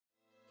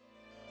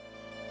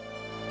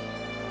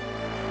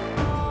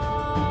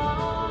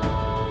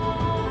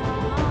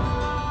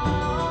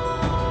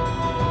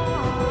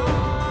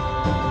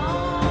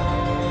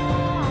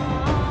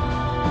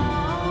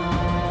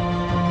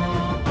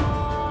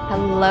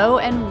Hello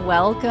and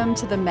welcome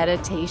to the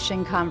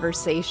Meditation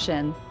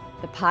Conversation,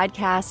 the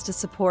podcast to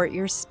support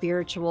your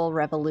spiritual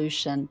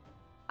revolution.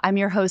 I'm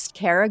your host,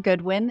 Kara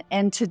Goodwin,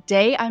 and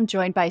today I'm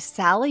joined by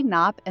Sally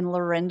Knopp and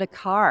Lorenda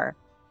Carr.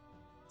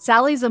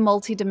 Sally's a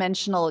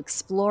multi-dimensional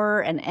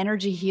explorer and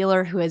energy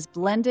healer who has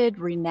blended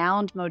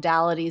renowned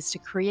modalities to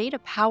create a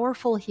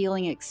powerful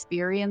healing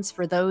experience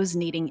for those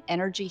needing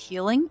energy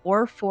healing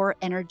or for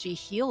energy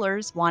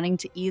healers wanting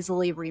to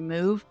easily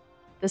remove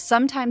the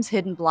sometimes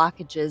hidden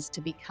blockages to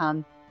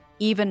become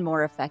even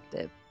more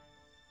effective.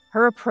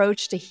 Her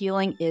approach to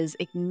healing is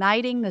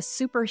igniting the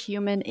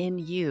superhuman in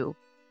you.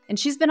 And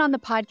she's been on the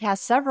podcast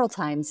several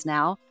times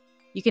now.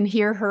 You can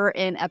hear her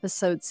in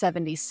episode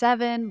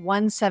 77,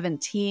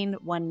 117,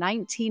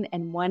 119,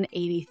 and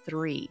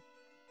 183.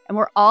 And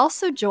we're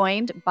also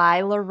joined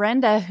by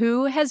Lorenda,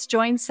 who has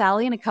joined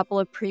Sally in a couple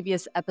of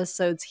previous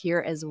episodes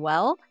here as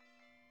well.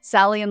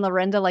 Sally and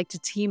Lorenda like to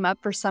team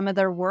up for some of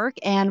their work,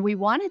 and we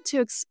wanted to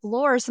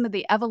explore some of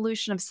the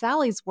evolution of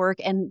Sally's work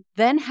and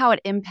then how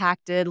it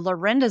impacted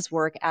Lorenda's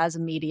work as a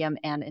medium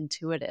and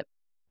intuitive.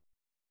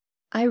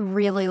 I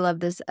really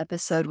love this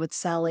episode with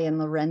Sally and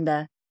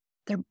Lorenda.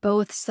 They're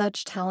both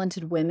such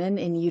talented women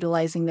in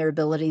utilizing their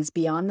abilities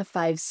beyond the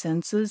five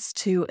senses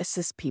to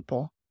assist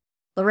people.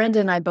 Lorenda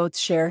and I both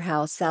share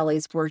how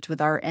Sally's worked with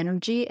our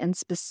energy and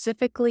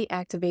specifically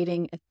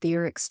activating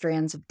etheric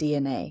strands of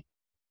DNA.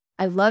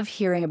 I love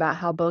hearing about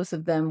how both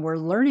of them were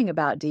learning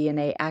about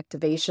DNA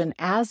activation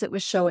as it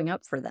was showing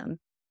up for them.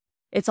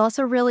 It's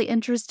also really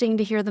interesting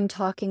to hear them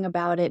talking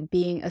about it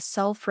being a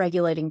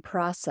self-regulating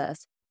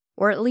process,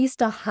 or at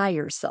least a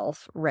higher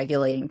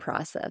self-regulating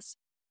process.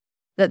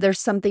 That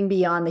there's something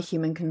beyond the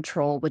human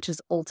control, which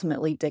is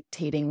ultimately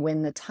dictating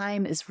when the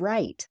time is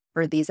right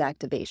for these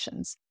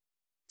activations.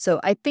 So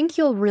I think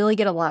you'll really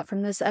get a lot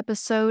from this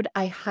episode.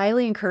 I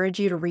highly encourage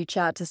you to reach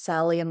out to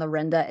Sally and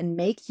Lorenda and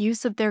make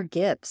use of their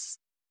gifts.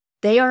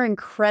 They are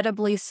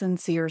incredibly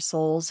sincere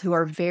souls who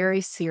are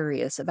very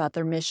serious about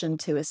their mission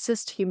to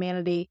assist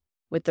humanity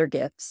with their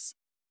gifts.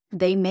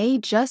 They may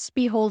just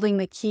be holding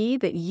the key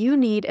that you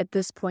need at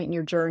this point in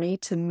your journey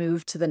to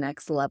move to the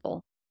next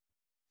level.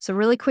 So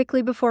really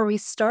quickly before we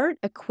start,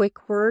 a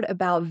quick word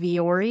about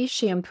Viore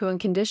shampoo and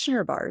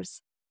conditioner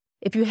bars.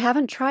 If you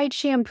haven't tried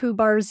shampoo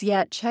bars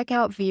yet, check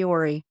out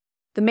Viore.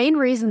 The main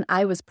reason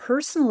I was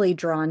personally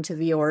drawn to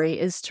Viore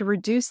is to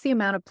reduce the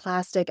amount of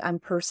plastic I'm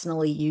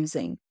personally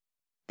using.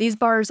 These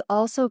bars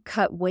also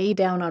cut way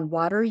down on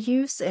water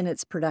use in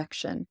its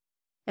production.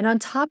 And on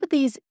top of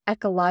these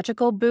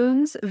ecological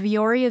boons,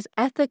 Viore is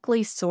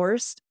ethically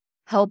sourced,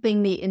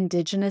 helping the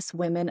indigenous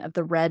women of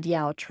the Red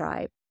Yao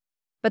tribe.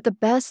 But the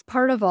best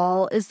part of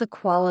all is the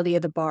quality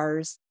of the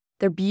bars.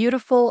 They're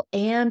beautiful,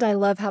 and I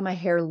love how my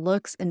hair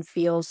looks and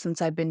feels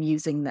since I've been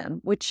using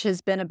them, which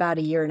has been about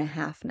a year and a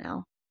half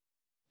now.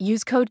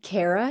 Use code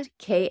KARA,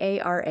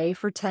 K-A-R-A,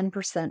 for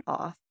 10%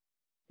 off.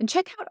 And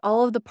check out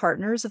all of the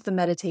partners of the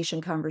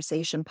Meditation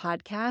Conversation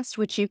podcast,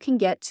 which you can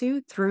get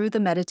to through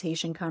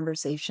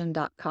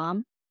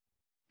themeditationconversation.com.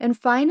 And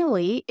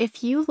finally,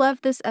 if you love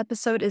this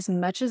episode as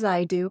much as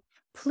I do,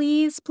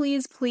 please,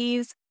 please,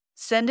 please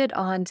send it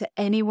on to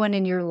anyone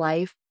in your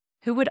life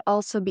who would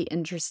also be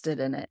interested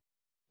in it.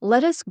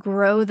 Let us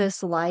grow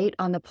this light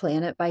on the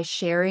planet by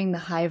sharing the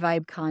high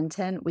vibe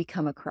content we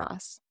come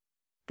across.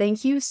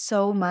 Thank you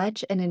so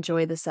much and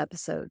enjoy this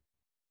episode.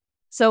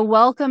 So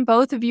welcome,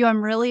 both of you.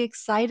 I'm really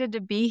excited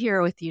to be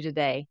here with you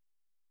today.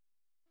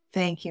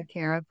 Thank you,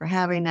 Kara, for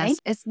having us.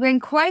 It's been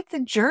quite the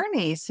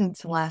journey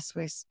since last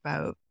we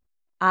spoke.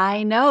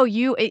 I know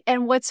you.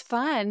 And what's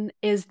fun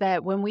is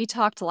that when we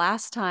talked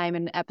last time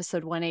in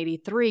episode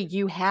 183,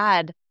 you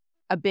had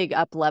a big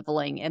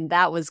up-leveling, and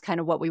that was kind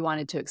of what we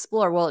wanted to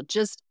explore. Well,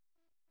 just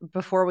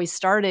before we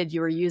started,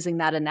 you were using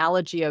that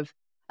analogy of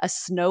a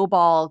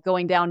snowball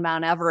going down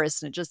Mount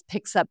Everest, and it just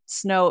picks up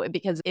snow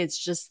because it's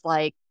just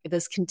like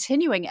this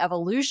continuing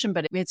evolution,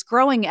 but it's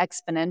growing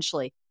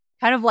exponentially.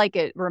 Kind of like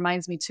it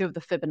reminds me too of the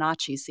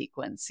Fibonacci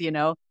sequence,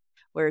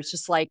 where it's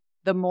just like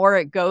the more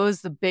it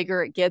goes, the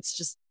bigger it gets,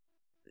 just,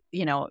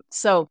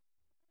 So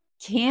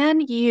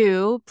can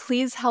you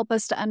please help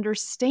us to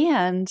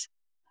understand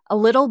a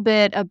little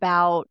bit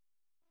about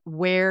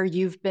where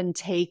you've been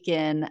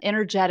taken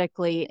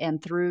energetically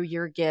and through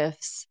your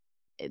gifts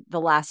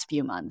the last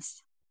few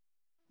months?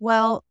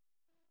 Well,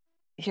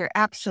 you're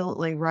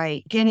absolutely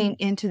right. Getting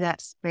into that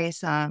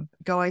space of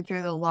going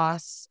through the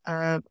loss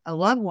of a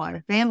loved one,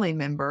 a family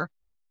member,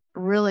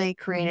 really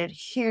created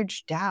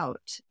huge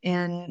doubt.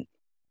 And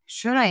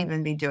should I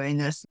even be doing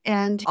this?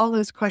 And all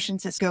those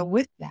questions that go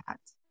with that.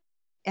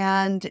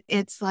 And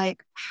it's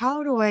like,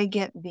 how do I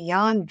get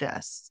beyond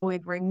this?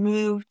 We've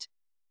removed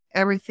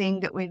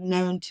everything that we've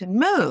known to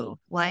move,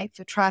 like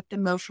the trapped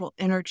emotional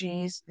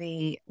energies,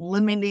 the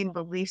limiting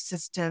belief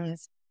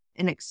systems,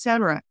 and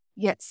etc.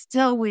 Yet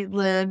still we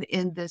live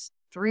in this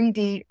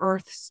 3D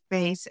earth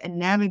space and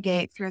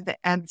navigate through the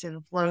ebbs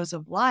and flows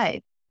of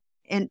life.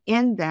 And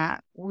in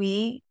that,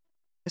 we,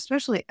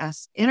 especially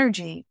us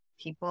energy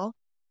people,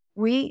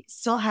 we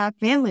still have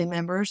family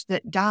members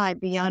that die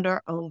beyond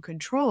our own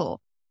control.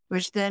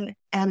 which then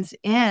adds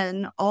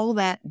in all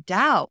that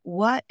doubt.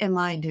 What am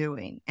I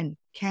doing? And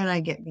can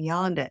I get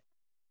beyond it?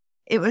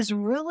 It was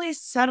really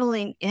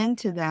settling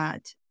into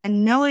that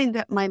and knowing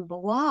that my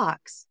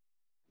blocks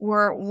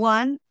were,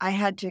 one, I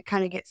had to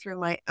kind of get through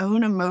my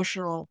own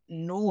emotional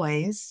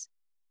noise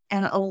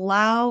and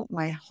allow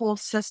my whole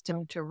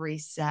system to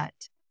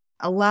reset,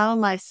 allow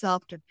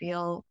myself to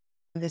feel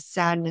the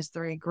sadness,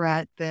 the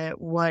regret, the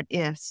what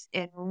ifs,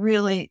 and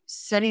really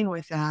sitting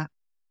with that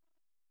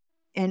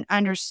and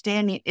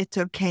understanding it's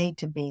okay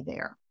to be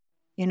there.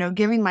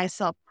 Giving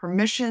myself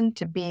permission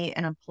to be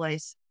in a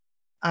place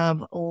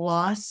of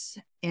loss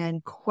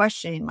and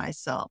questioning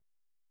myself,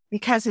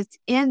 because it's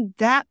in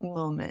that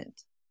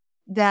moment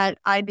that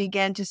I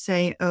began to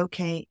say,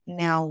 okay,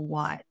 now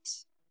what?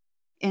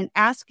 And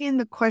asking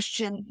the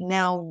question,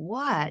 now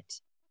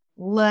what,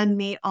 led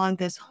me on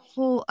this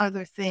whole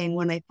other thing.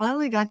 When I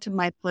finally got to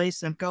my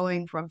place of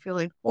going from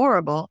feeling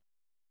horrible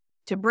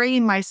to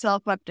bringing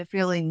myself up to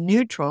feeling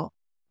neutral,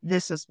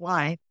 this is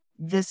life,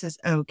 this is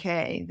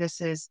okay,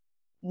 this is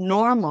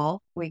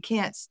normal. We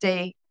can't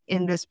stay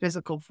in this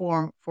physical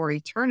form for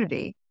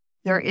eternity.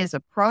 There is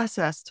a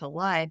process to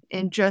life,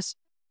 and just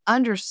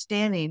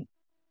understanding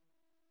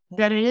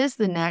that it is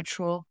the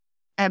natural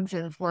ebbs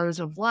and flows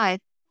of life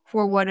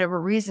for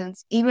whatever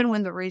reasons, even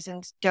when the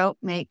reasons don't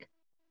make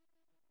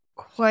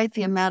quite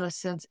the amount of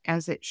sense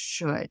as it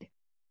should.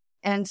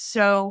 And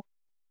so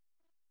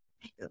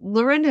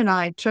Lorenda and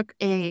I took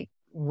a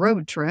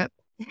road trip,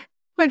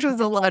 which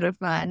was a lot of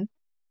fun.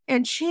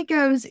 And she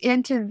goes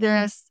into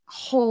this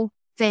whole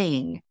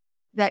thing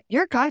that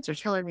your guides are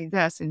telling me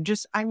this. And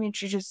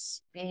she just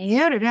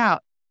spewed it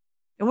out.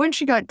 And when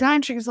she got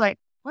done, she was like,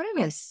 what am I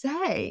going to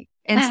say?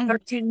 And so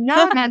to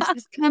know that's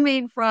just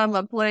coming from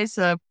a place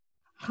of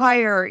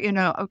higher,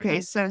 okay,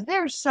 so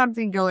there's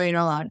something going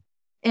on.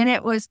 And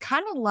it was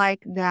kind of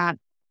like that.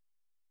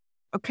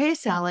 Okay,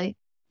 Sally,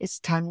 it's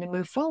time to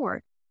move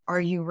forward. Are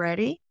you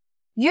ready?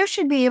 You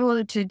should be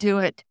able to do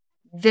it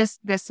this,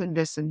 and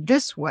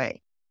this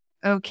way.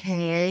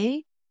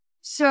 Okay.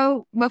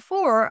 So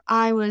before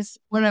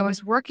when I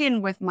was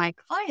working with my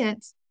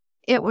clients,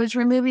 it was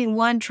removing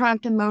one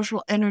trapped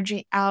emotional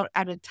energy out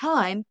at a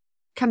time,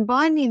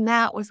 combining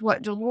that with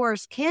what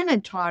Dolores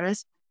Cannon taught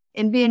us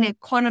in being a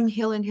quantum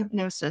healing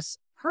hypnosis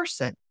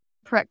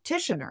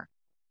practitioner.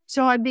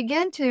 So I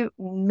began to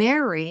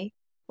marry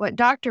what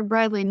Dr.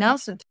 Bradley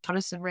Nelson taught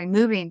us in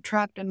removing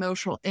trapped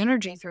emotional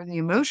energy through the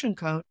emotion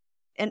code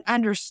and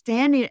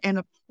understanding and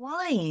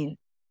applying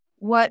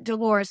what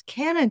Dolores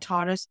Cannon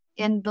taught us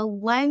in the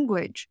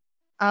language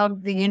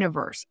of the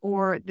universe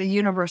or the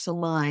universal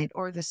mind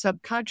or the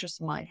subconscious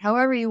mind,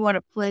 however you want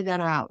to play that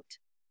out,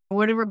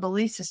 whatever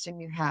belief system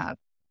you have.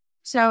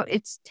 So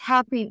it's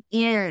tapping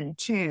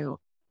into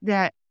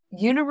that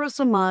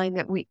universal mind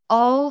that we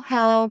all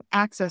have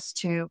access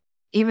to,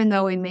 even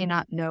though we may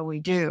not know we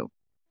do.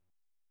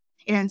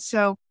 And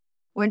so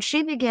when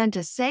she began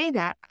to say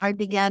that, I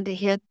began to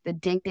hit the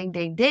ding, ding,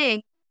 ding,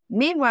 ding.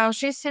 Meanwhile,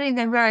 she's sitting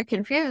there very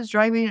confused,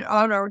 driving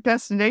on our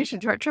destination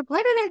to our trip.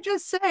 What did I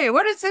just say?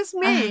 What does this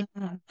mean?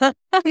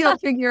 We'll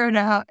figure it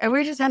out. And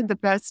we just had the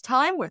best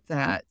time with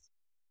that.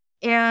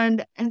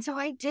 And so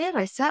I did.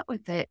 I sat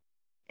with it.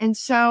 And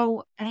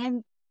so,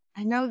 I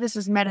know this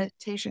is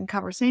meditation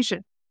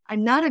conversation.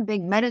 I'm not a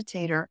big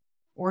meditator,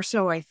 or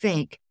so I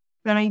think,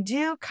 but I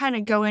do kind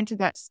of go into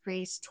that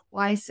space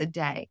twice a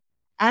day,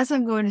 as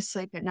I'm going to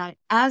sleep at night,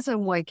 as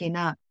I'm waking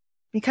up,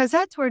 because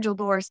that's where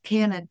Dolores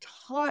Cannon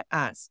taught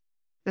us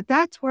that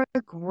that's where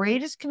the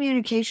greatest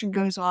communication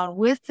goes on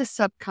with the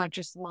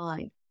subconscious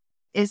mind,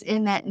 is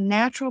in that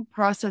natural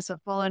process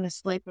of falling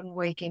asleep and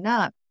waking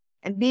up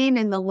and being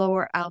in the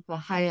lower alpha,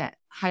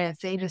 higher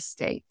theta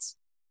states,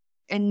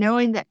 and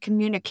knowing that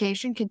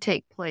communication can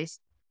take place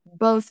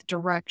both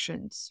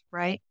directions,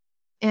 right?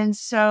 And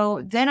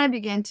so then I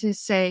began to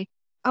say,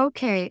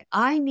 okay,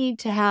 I need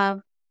to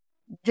have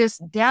this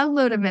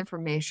download of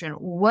information.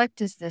 What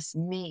does this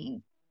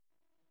mean?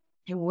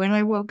 And when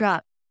I woke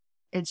up,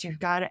 you've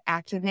got to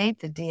activate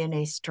the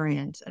DNA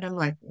strands. And I'm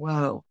like,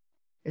 whoa,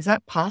 is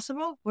that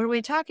possible? What are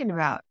we talking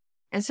about?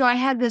 And so I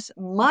had this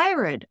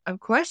myriad of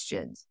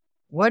questions.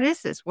 What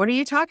is this? What are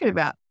you talking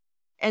about?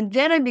 And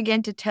then I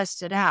began to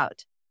test it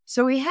out.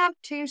 So we have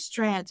 2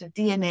 strands of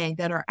DNA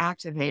that are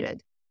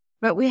activated,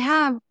 but we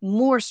have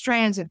more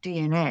strands of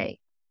DNA,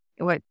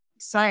 what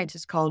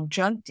scientists call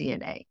junk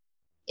DNA.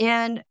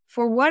 And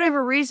for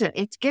whatever reason,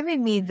 it's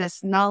giving me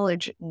this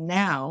knowledge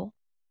now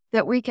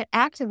that we can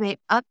activate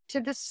up to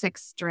the 6th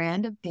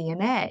strand of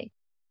DNA.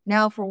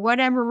 Now, for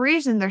whatever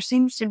reason, there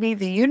seems to be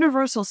the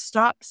universal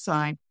stop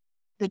sign.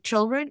 The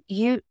children,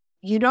 you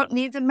don't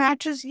need the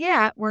matches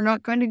yet. We're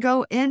not going to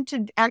go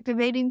into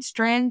activating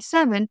strand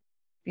 7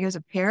 because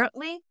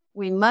apparently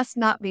we must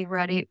not be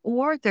ready,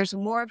 or there's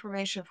more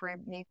information for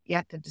me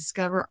yet to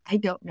discover. I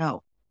don't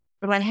know.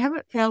 But I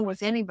haven't found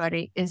with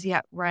anybody is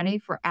yet ready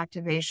for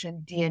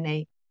activation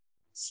DNA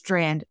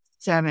strand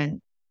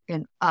 7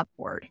 and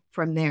upward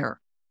from there.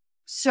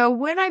 So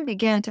when I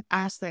began to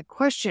ask that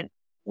question,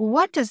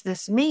 what does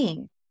this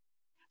mean?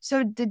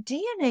 So the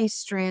DNA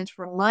strands,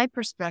 from my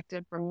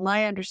perspective, from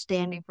my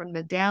understanding, from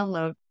the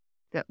download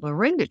that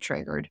Lorenda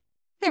triggered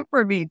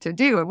for me to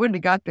do, I wouldn't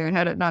have got there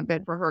had it not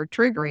been for her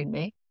triggering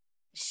me.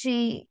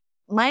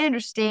 My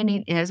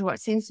understanding is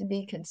what seems to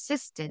be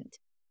consistent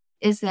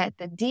is that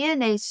the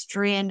DNA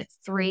strand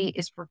 3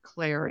 is for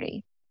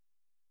clarity.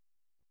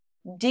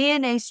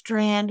 DNA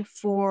strand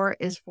 4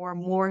 is for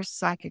more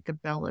psychic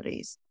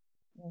abilities.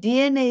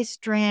 DNA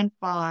strand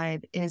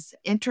 5 is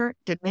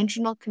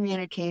interdimensional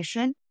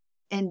communication,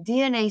 and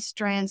DNA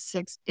strand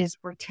 6 is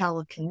for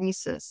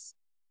telekinesis.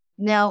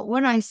 Now,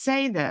 when I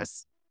say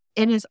this,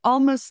 it is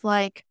almost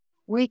like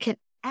we can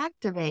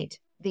activate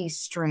these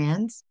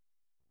strands,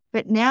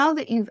 but now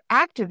that you've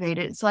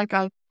activated, it's like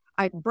I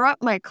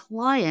brought my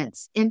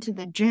clients into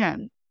the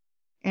gym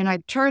and I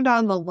turned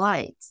on the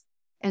lights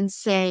and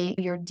say,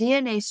 your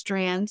DNA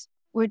strands,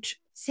 which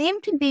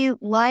seem to be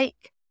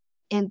like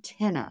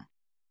antenna.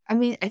 I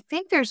mean, I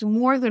think there's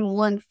more than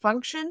one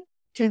function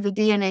to the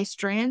DNA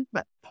strand,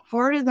 but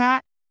part of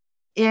that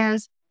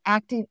is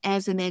acting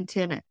as an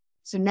antenna.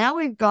 So now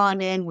we've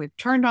gone in, we've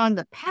turned on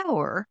the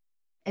power,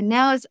 and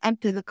now it's up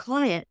to the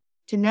client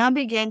to now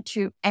begin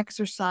to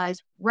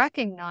exercise,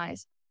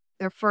 recognize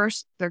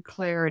their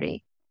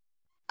clarity,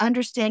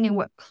 understanding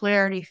what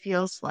clarity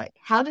feels like,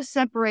 how to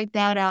separate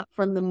that out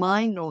from the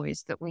mind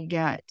noise that we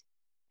get,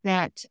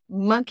 that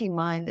monkey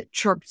mind that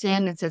chirps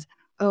in and says,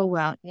 oh,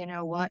 well, you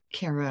know what,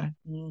 Kara,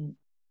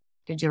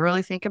 did you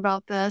really think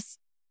about this?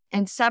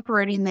 And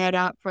separating that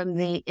out from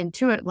the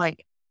intuitive,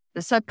 like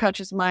the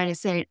subconscious mind is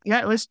saying,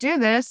 yeah, let's do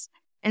this.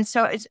 And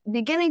so it's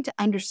beginning to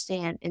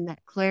understand in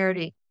that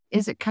clarity,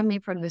 is it coming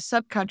from the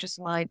subconscious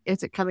mind?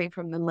 Is it coming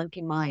from the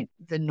monkey mind,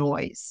 the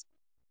noise?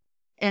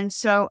 And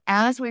so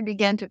as we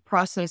began to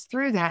process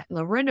through that,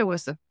 Lorenda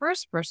was the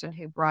first person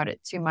who brought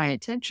it to my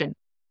attention,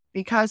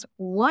 because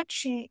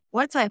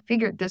once I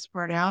figured this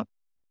part out,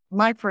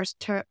 my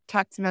first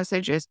text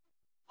message is,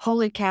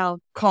 holy cow,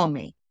 call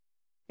me.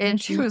 And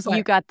she was like,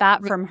 you got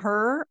that from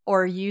her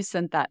or you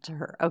sent that to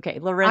her? Okay.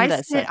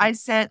 Lorenda I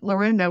sent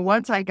Lorenda,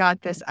 once I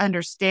got this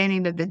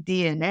understanding of the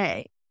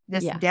DNA,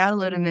 this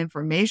download of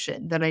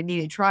information that I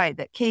needed to try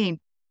that came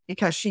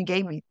because she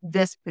gave me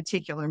this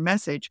particular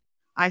message.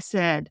 I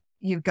said,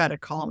 you've got to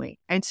call me.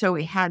 And so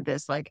we had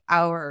this like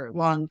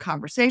hour-long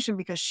conversation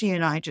because she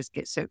and I just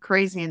get so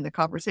crazy in the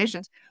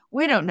conversations.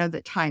 We don't know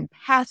that time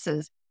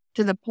passes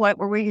to the point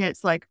where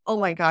it's like, oh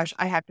my gosh,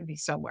 I have to be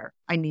somewhere.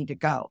 I need to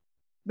go.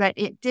 But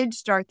it did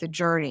start the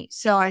journey.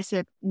 So I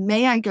said,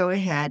 may I go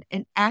ahead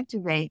and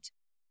activate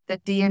the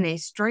DNA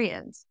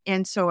strands?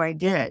 And so I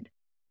did.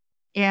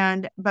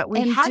 But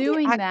we had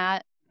doing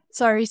that.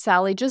 Sorry,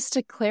 Sally, just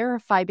to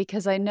clarify,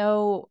 because I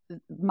know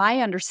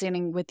my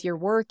understanding with your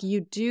work,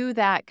 you do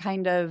that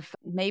kind of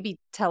maybe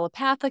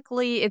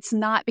telepathically. It's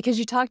not, because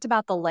you talked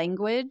about the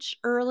language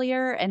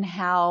earlier and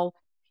how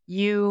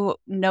you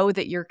know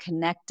that you're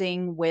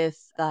connecting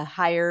with the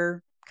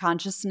higher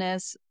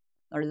consciousness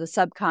or the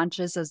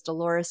subconscious, as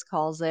Dolores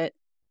calls it,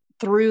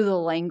 through the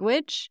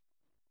language.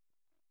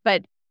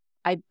 But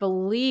I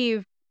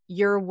believe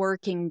you're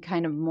working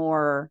kind of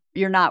more,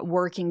 you're not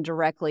working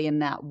directly in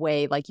that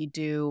way like you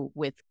do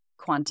with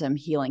quantum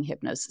healing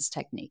hypnosis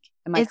technique.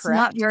 Am I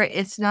correct?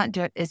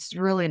 It's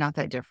really not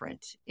that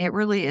different. It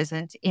really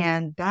isn't.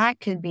 And that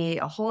could be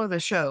a whole other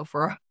show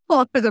for a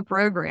whole other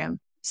program.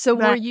 So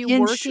were you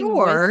working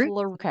with,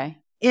 okay.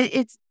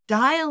 It's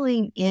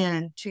dialing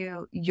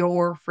into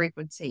your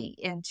frequency,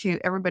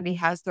 everybody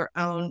has their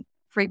own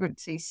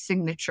frequency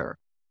signature,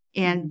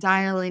 and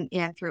dialing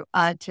in through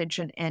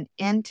attention and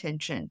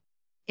intention.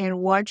 And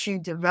once you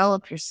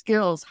develop your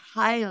skills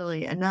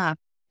highly enough,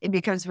 it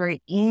becomes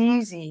very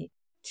easy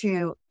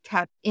to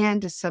tap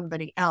into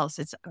somebody else.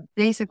 It's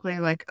basically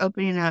like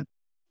opening up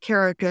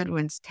Kara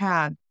Goodwin's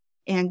tab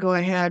and go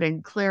ahead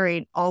and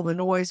clearing all the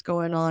noise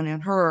going on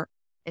in her,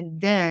 and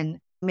then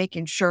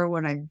making sure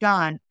when I'm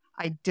done,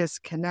 I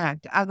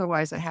disconnect.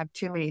 Otherwise, I have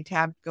too many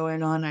tabs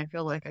going on. I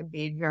feel like I'm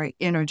being very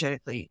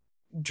energetically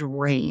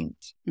drained,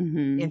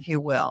 if you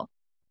will.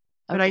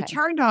 Okay. But I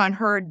turned on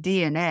her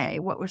DNA.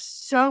 What was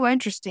so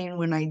interesting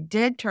when I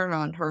did turn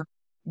on her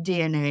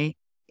DNA,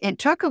 it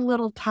took a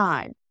little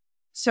time.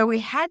 So we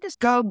had to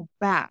go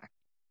back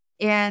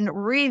and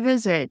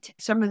revisit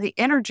some of the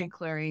energy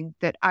clearing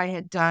that I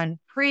had done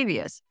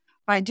previous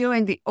by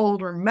doing the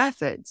older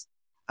methods,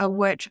 of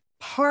which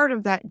part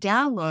of that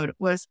download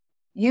was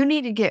you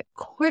need to get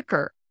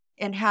quicker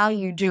in how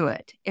you do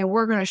it. And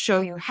we're going to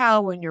show you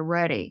how when you're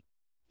ready.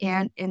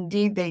 And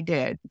indeed they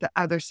did. The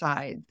other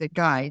side, the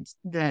guides,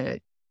 the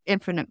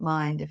infinite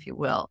mind, if you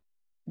will.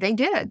 They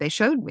did. They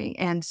showed me.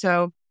 And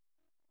so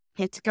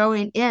it's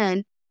going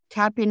in,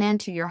 tapping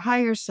into your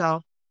higher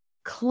self,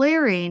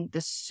 clearing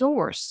the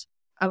source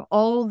of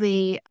all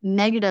the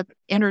negative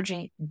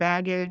energy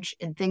baggage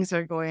and things that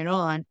are going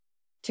on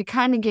to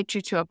kind of get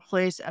you to a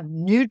place of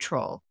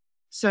neutral,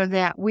 so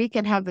that we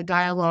can have the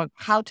dialogue,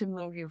 how to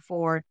move you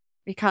forward,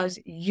 because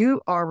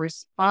you are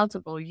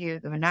responsible.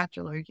 You, the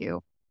vernacular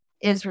you,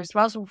 is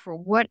responsible for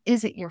what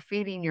is it you're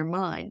feeding your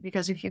mind.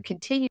 Because if you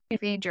continue to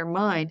feed your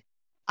mind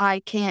I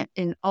can't,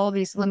 and all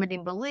these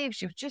limiting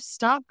beliefs, you've just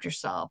stopped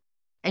yourself.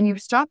 And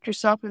you've stopped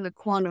yourself in the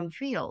quantum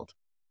field.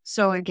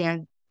 So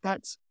again,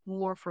 that's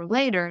more for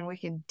later, and we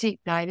can deep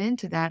dive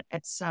into that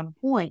at some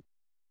point.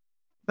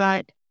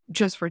 But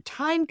just for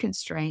time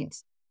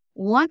constraints,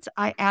 once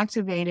I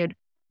activated,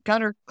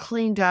 got her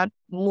cleaned up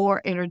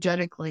more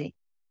energetically,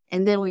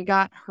 and then we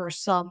got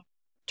herself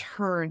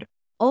turned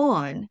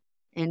on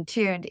and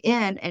tuned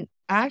in and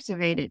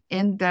activated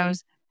in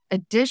those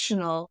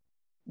additional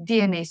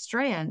DNA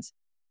strands,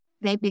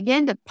 they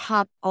began to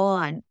pop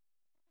on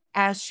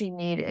as she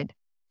needed.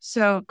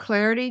 So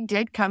clarity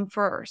did come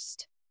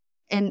first.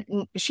 And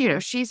she,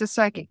 she's a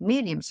psychic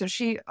medium, so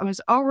she was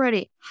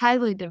already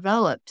highly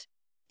developed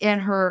in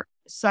her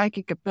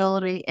psychic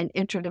ability and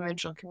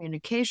interdimensional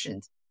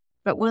communications.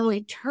 But when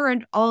we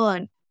turned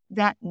on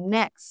that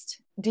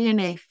next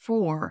DNA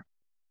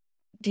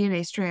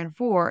strand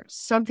 4,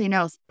 something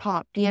else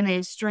popped,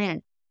 DNA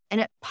strand,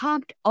 and it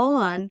popped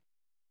on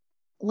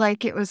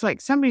like it was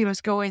like somebody was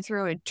going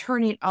through and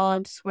turning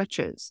on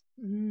switches.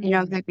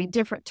 There'd be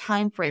different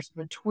time frames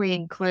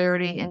between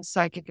clarity and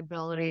psychic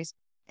abilities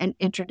and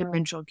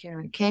interdimensional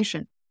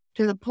communication,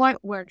 to the point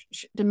where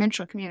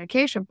dimensional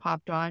communication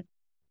popped on,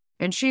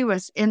 and she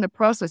was in the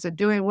process of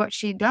doing what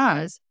she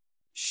does.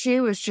 She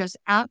was just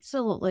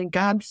absolutely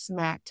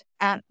gobsmacked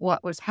at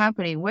what was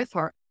happening with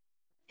her.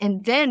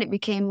 And then it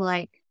became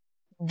like,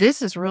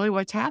 this is really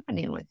what's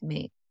happening with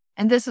me.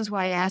 And this is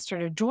why I asked her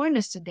to join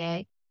us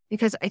today,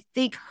 because I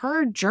think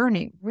her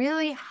journey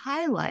really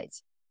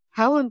highlights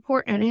how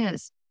important it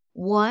is,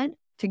 one,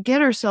 to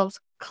get ourselves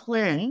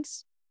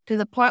cleansed to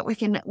the point we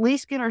can at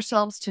least get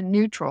ourselves to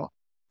neutral,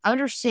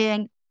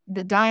 understand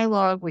the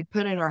dialogue we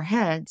put in our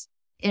heads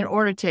in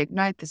order to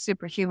ignite the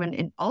superhuman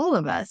in all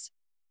of us,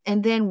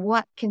 and then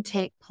what can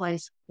take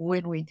place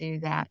when we do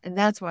that. And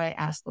that's why I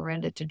asked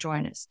Lorenda to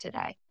join us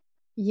today.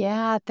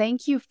 Yeah,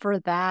 thank you for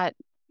that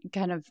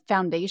kind of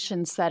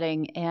foundation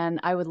setting. And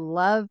I would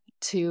love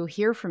to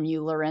hear from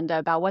you, Lorenda,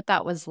 about what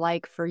that was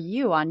like for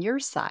you on your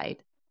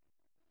side.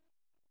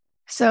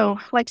 So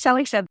like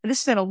Sally said,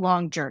 this has been a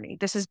long journey.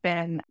 This has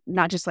been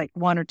not just like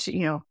one or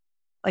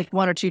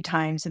two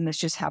times, and this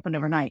just happened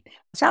overnight.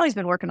 Sally's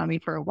been working on me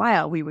for a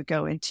while. We would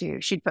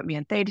she'd put me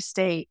in theta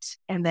state,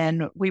 and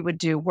then we would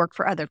do work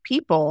for other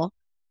people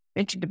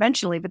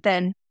interdimensionally, but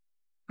then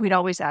we'd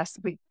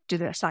do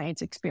the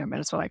science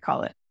experiment, is what I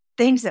call it.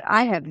 Things that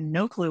I have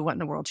no clue what in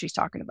the world she's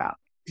talking about.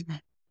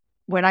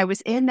 When I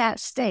was in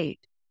that state,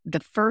 the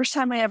first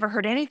time I ever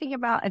heard anything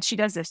about, and she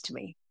does this to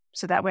me,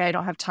 so that way I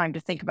don't have time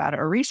to think about it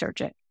or research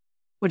it,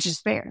 which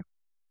is fair.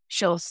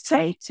 She'll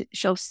say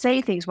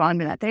things while I'm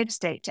in that theta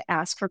state to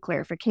ask for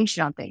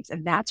clarification on things.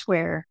 And that's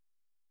where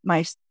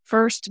my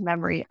first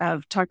memory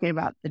of talking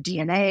about the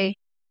DNA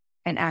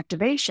and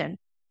activation.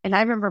 And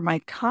I remember my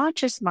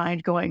conscious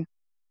mind going,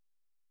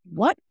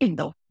 what in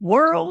the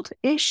world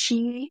is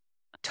she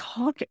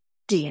talking?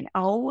 DNA?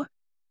 Oh,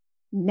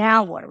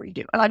 now what do we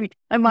do? I mean,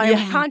 and my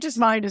conscious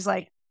mind is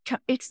like,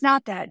 it's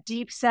not that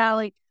deep,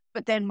 Sally.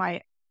 But then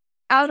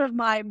out of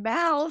my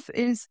mouth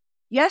is,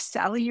 yes,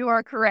 Sally, you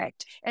are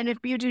correct. And if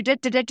you do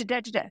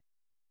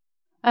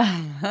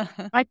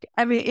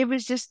I mean, it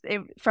was just,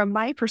 from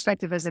my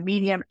perspective as a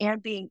medium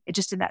and being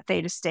just in that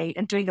theta state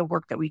and doing the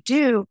work that we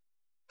do,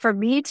 for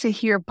me to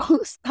hear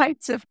both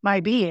sides of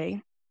my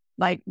being,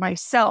 like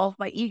myself,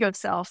 my ego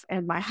self,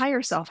 and my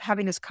higher self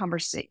having this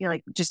conversation,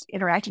 like just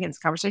interacting in this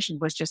conversation,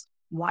 was just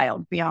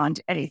wild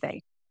beyond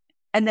anything.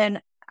 And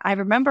then I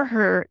remember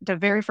her the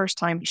very first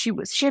time she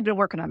had been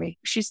working on me.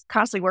 She's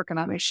constantly working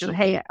on me. She said,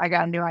 hey, I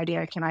got a new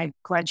idea. Can I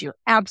cleanse you?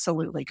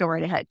 Absolutely. Go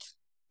right ahead.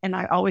 And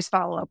I always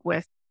follow up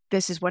with,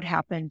 this is what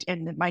happened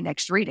in my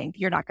next reading.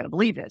 You're not going to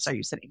believe this. Are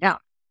you sitting down?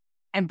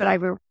 But I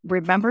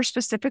remember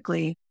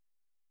specifically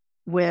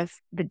with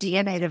the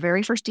DNA, the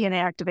very first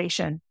DNA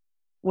activation,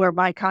 where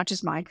my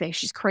conscious mind thinks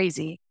she's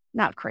crazy.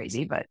 Not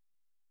crazy, but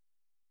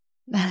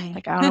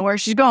like, I don't know where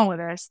she's going with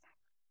this.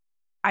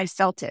 I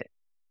felt it.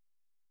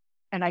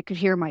 And I could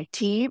hear my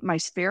team, my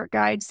spirit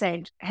guide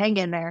saying, hang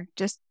in there,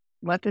 just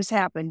let this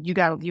happen. You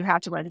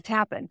have to let it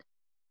happen.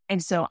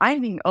 And so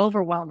I'm being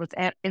overwhelmed with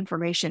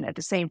information at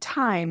the same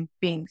time,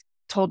 being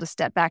told to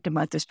step back and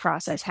let this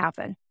process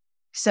happen.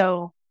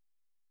 So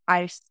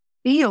I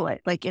feel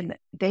it, like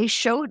they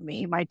showed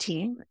me, my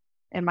team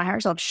and my higher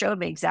self showed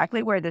me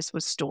exactly where this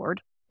was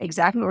stored,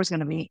 exactly where it was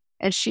going to be.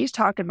 And she's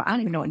talking about, I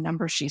don't even know what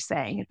number she's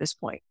saying at this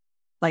point.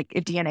 Like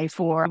if DNA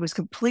 4, I was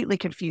completely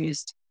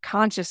confused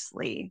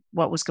consciously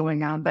what was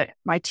going on, but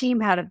my team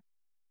had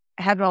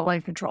it all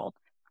in control.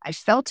 I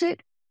felt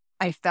it.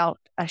 I felt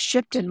a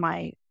shift in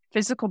my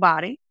physical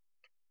body.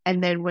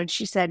 And then when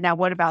she said, now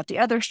what about the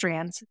other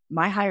strands?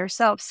 My higher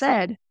self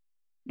said,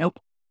 nope,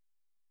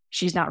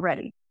 she's not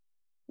ready.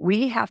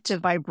 We have to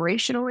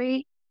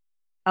vibrationally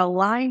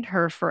align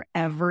her for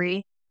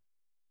every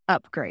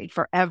upgrade,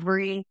 for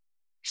every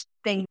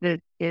thing that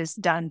is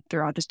done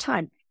throughout this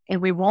time.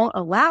 And we won't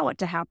allow it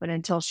to happen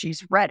until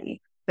she's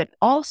ready. But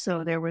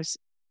also there was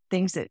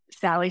things that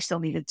Sally still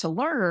needed to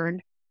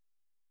learn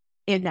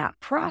in that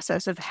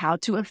process of how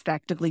to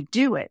effectively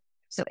do it.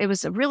 So it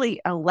was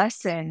really a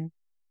lesson,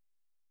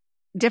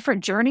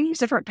 different journeys,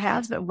 different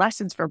paths, but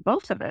lessons for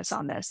both of us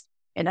on this.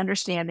 And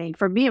understanding,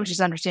 for me, it was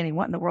just understanding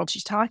what in the world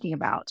she's talking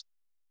about.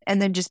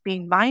 And then just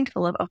being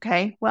mindful of,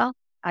 okay, well,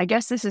 I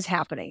guess this is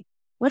happening.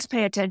 Let's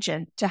pay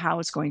attention to how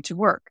it's going to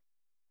work.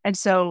 And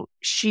so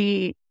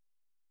she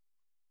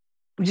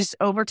just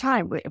over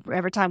time,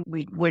 every time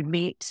we would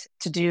meet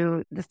to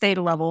do the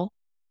theta level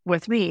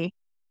with me,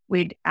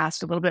 we'd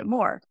ask a little bit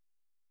more.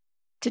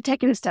 To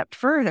take it a step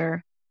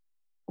further,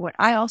 what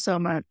I also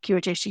am a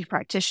QHHT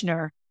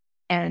practitioner,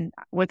 and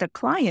with a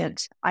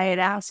client, I had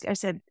asked, I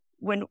said,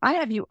 when I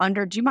have you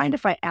under, do you mind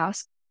if I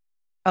ask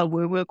a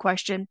woo-woo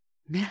question?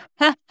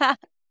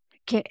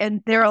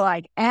 And they're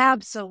like,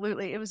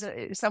 absolutely. It was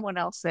someone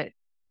else that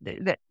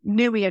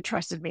knew me and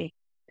trusted me.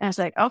 And I was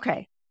like,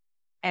 okay.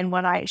 And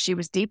when she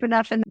was deep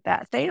enough in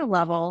that theta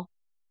level,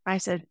 I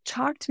said,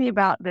 talk to me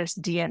about this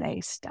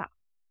DNA stuff.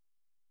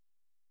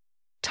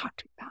 Talk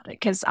to me about it,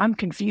 because I'm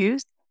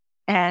confused.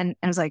 And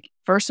I was like,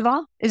 first of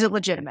all, is it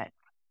legitimate?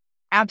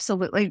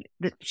 Absolutely.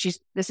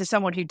 This is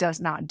someone who does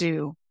not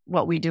do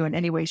what we do in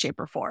any way, shape,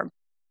 or form.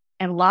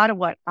 And a lot of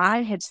what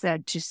I had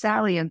said to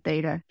Sally in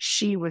theta,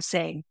 she was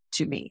saying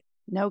to me.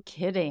 No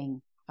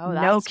kidding. Oh,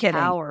 that's no kidding.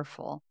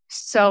 Powerful.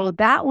 So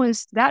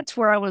that's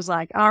where I was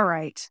like, all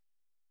right,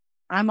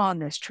 I'm on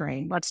this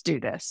train. Let's do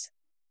this.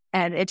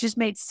 And it just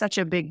made such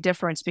a big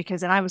difference,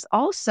 because then I was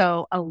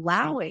also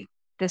allowing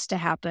this to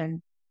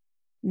happen,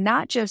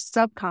 not just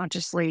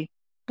subconsciously,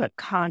 but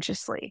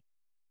consciously.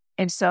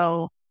 And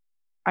so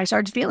I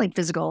started feeling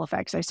physical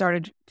effects. I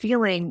started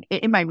feeling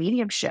in my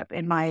mediumship,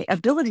 in my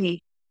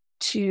ability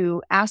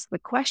to ask the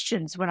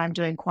questions when I'm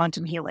doing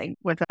quantum healing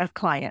with a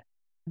client.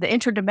 The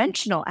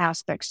interdimensional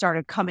aspect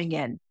started coming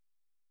in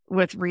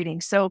with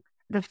reading. So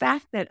the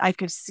fact that I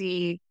could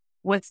see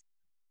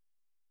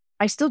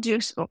I still do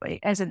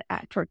as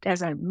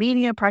a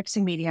medium,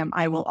 practicing medium,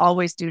 I will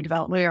always do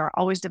development. We are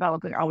always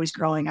developing, always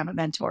growing. I'm a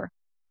mentor.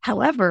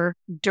 However,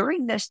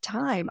 during this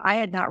time, I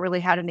had not really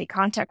had any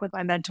contact with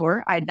my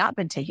mentor. I had not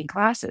been taking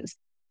classes.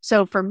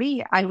 So for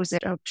me, I was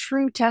at a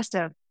true test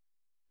of,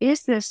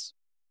 is this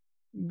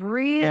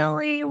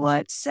really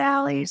what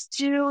Sally's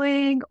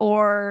doing?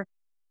 Or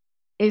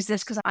is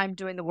this because I'm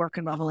doing the work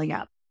and leveling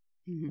up?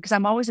 Because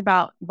I'm always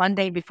about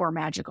mundane before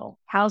magical.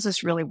 How's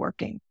this really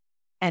working?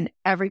 And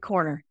every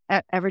corner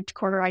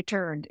I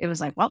turned, it was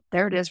like, well,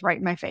 there it is right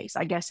in my face.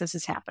 I guess this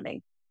is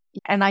happening.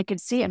 And I could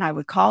see it, and I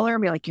would call her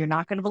and be like, you're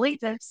not going to believe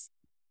this.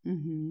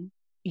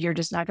 You're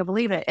just not going to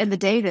believe it. And the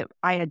day that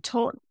I had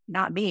told,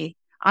 not me,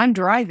 I'm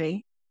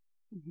driving,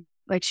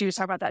 like she was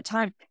talking about that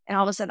time, and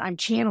all of a sudden I'm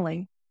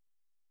channeling.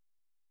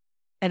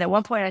 And at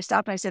one point I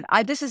stopped and I said,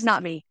 this is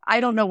not me. I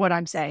don't know what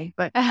I'm saying,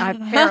 but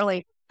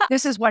apparently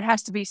this is what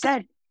has to be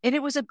said. And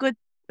it was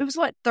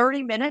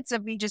 30 minutes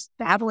of me just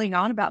babbling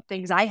on about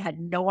things I had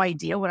no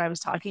idea what I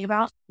was talking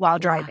about while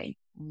driving.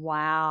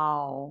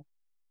 Wow.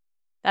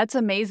 That's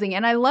amazing.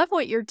 And I love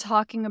what you're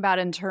talking about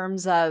in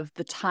terms of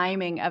the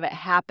timing of it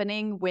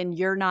happening when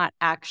you're not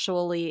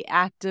actually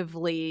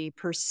actively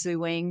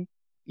pursuing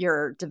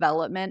your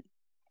development.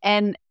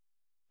 And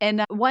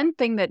one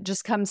thing that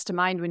just comes to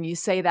mind when you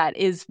say that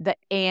is the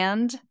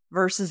and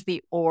versus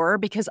the or,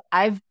 because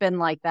I've been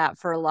like that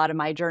for a lot of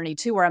my journey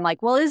too, where I'm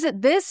like, well, is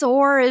it this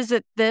or is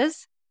it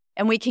this?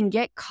 And we can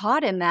get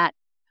caught in that,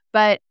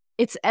 but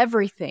it's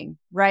everything,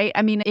 right?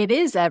 I mean, it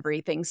is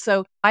everything.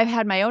 So I've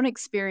had my own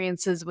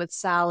experiences with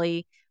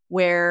Sally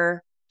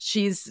where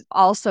she's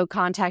also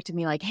contacted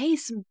me like, hey,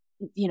 some,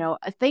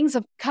 things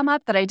have come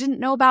up that I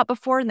didn't know about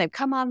before and they've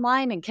come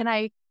online, and can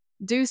I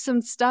do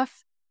some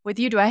stuff with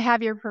you? Do I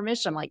have your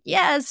permission? I'm like,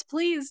 yes,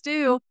 please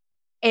do.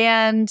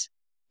 And,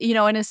 in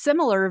a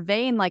similar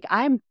vein, like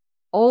I'm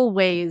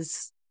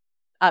always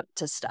up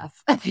to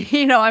stuff. I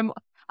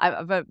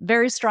have a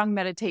very strong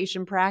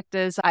meditation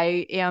practice.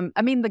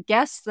 The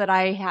guests that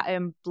I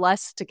am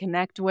blessed to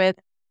connect with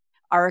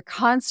are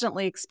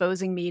constantly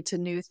exposing me to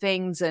new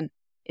things. And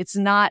it's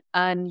not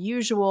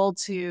unusual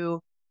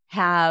to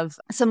have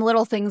some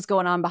little things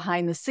going on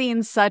behind the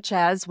scenes, such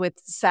as with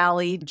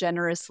Sally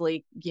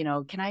generously,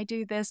 can I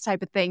do this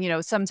type of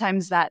thing?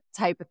 Sometimes that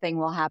type of thing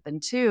will happen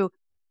too.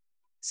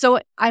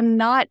 So I'm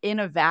not in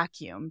a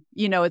vacuum.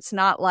 It's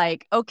not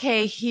like,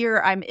 okay,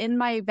 here I'm in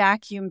my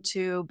vacuum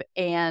tube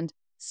and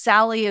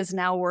Sally is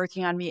now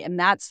working on me, and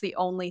that's the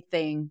only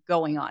thing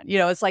going on.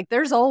 It's like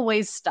there's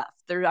always stuff.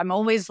 I'm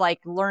always like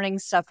learning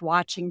stuff,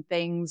 watching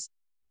things,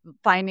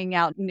 finding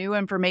out new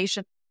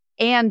information,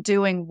 and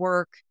doing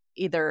work.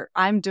 Either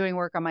I'm doing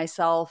work on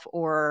myself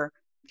or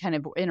kind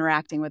of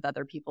interacting with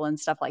other people and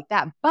stuff like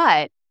that.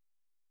 But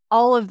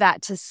all of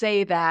that to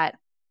say that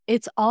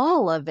it's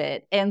all of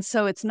it. And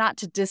so it's not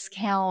to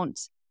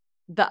discount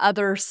the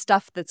other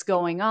stuff that's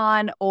going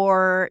on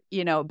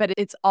but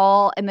it's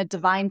all in the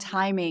divine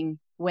timing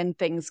when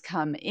things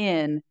come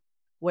in,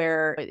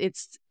 where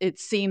it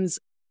seems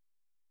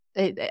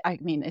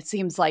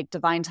like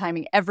divine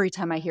timing every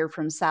time I hear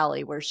from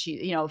Sally, where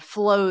she,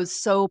 flows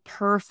so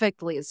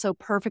perfectly. It so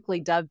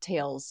perfectly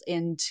dovetails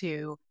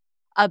into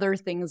other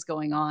things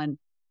going on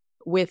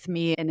with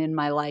me and in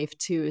my life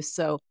too.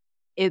 So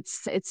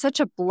it's such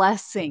a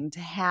blessing to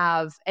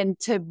have and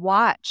to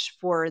watch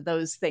for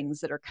those things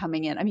that are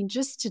coming in. I mean,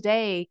 just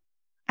today,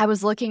 I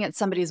was looking at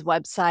somebody's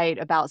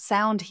website about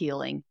sound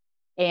healing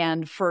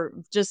and for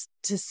just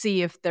to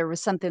see if there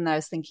was something that I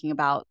was thinking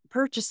about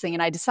purchasing,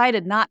 and I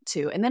decided not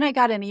to. And then I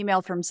got an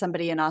email from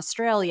somebody in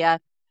Australia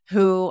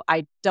who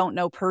I don't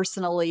know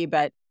personally,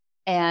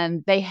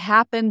 and they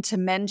happened to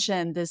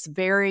mention this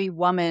very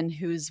woman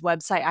whose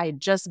website I had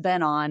just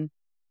been on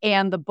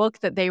and the book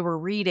that they were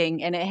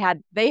reading. And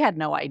they had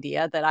no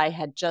idea that I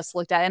had just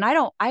looked at it.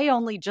 And I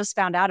only just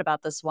found out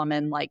about this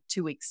woman like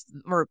 2 weeks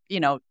or,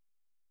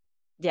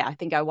 yeah, I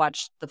think I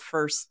watched the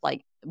first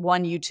like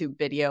one YouTube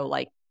video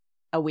like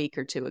a week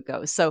or two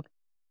ago. So,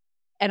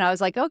 and I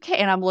was like, okay.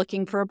 And I'm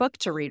looking for a book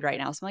to read right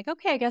now. So I'm like,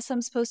 okay, I guess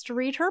I'm supposed to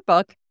read her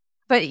book.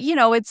 But,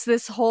 it's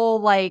this whole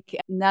like,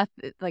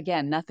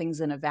 nothing's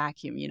in a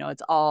vacuum.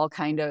 It's all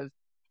kind of,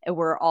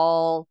 we're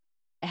all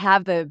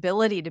have the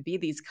ability to be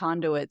these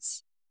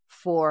conduits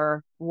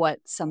for what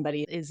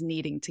somebody is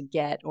needing to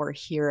get or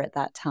hear at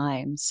that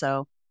time.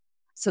 So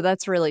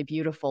that's really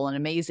beautiful and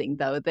amazing,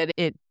 though, that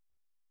it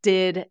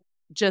did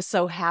just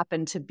so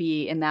happen to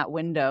be in that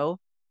window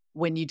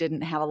when you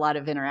didn't have a lot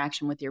of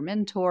interaction with your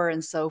mentor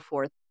and so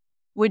forth.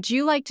 Would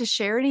you like to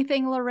share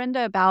anything,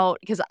 Lorenda, about,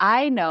 because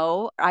I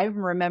know I'm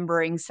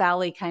remembering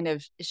Sally kind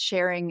of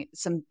sharing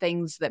some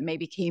things that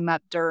maybe came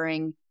up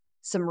during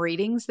some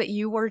readings that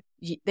you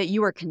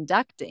were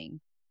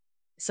conducting.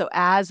 So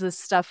as this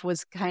stuff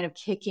was kind of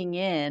kicking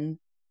in,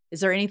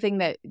 is there anything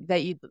that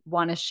you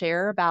want to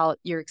share about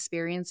your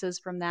experiences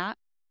from that?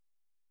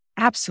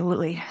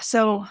 Absolutely.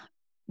 So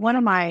one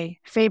of my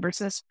favorites,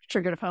 this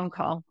triggered a phone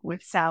call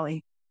with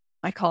Sally.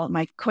 I call it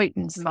my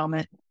acquaintance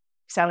moment.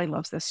 Sally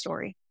loves this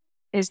story.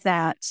 Is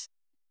that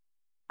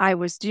I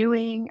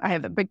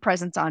have a big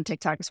presence on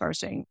TikTok as far as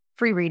doing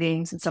free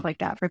readings and stuff like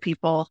that for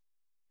people.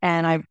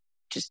 And I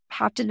just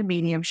popped into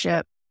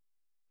mediumship,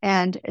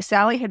 and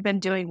Sally had been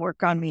doing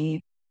work on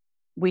me.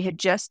 We had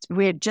just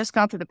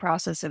gone through the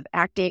process of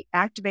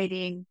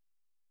activating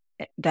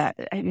that.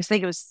 I just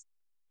think it was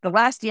the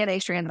last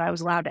DNA strand that I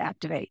was allowed to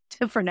activate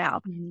for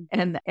now. Mm-hmm.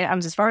 And I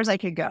was as far as I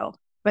could go.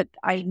 But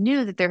I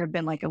knew that there had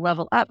been like a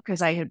level up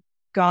because I had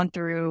gone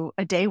through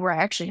a day where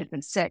I actually had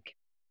been sick.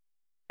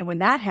 And when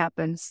that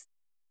happens,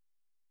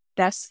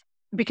 that's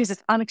because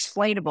it's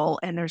unexplainable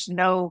and there's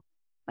no,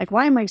 like,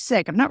 why am I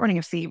sick? I'm not running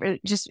a fever.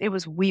 It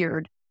was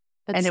weird.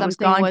 But and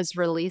something was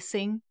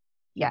releasing?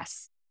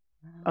 Yes.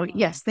 Oh,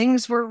 yes.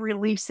 Things were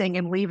releasing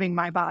and leaving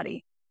my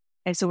body.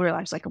 And so I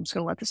was like, I'm just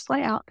going to let this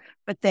play out.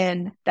 But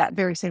then that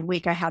very same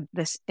week, I had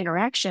this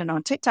interaction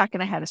on TikTok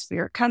and I had a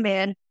spirit come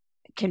in,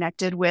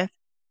 connected with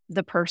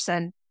the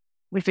person.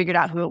 We figured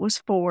out who it was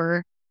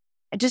for.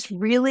 And just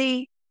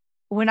really,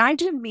 when I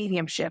do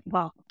mediumship,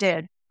 I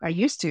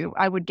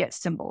would get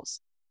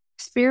symbols.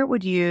 Spirit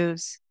would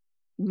use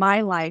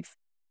my life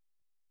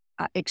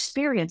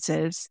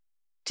experiences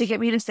to get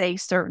me to say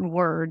certain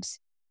words.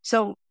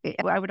 So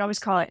I would always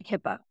call it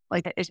HIPAA,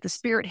 like it's the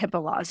spirit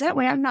HIPAA laws. That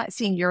way I'm not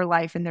seeing your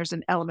life and there's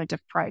an element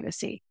of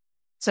privacy.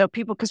 So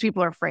because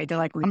people are afraid, they're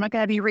like, I'm not going to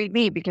have you read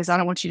me because I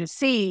don't want you to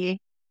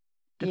see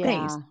the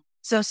things.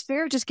 So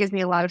spirit just gives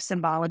me a lot of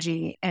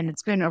symbology, and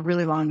it's been a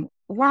really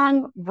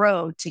long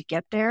road to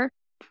get there.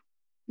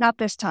 Not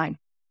this time.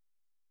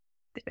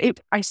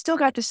 I still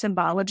got the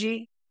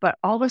symbology, but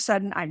all of a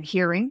sudden I'm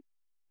hearing,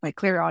 like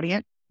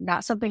clairaudient,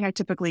 not something I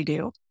typically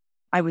do.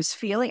 I was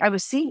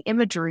seeing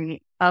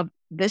imagery of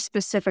this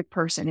specific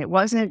person. It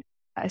wasn't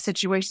a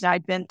situation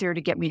I'd been through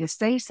to get me to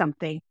say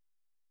something.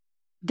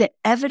 The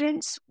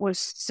evidence was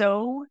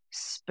so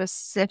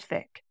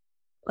specific.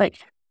 Like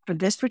for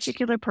this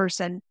particular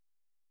person,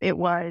 it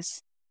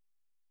was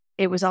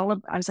all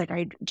of, I was like, all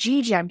right,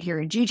 Gigi, I'm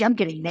hearing Gigi, I'm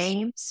getting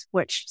names,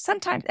 which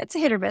sometimes that's a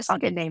hit or miss. I'll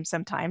get names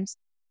sometimes.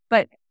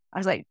 But I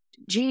was like,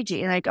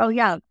 Gigi, and like, oh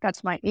yeah,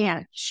 that's my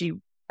aunt.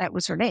 That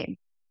was her name.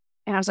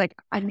 And I was like,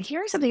 I'm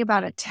hearing something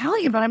about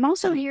Italian, but I'm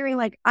also hearing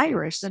like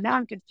Irish. So now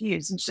I'm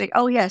confused. And she's like,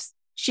 oh yes,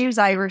 she was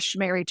Irish,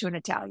 married to an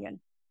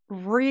Italian.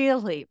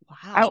 Really?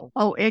 Wow.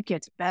 Oh, it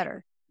gets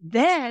better.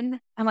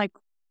 Then I'm like,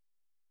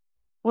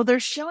 well,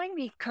 they're showing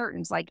me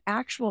curtains, like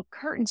actual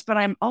curtains, but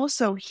I'm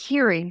also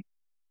hearing,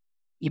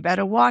 you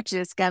better watch it.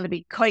 It's got to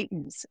be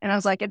curtains. And I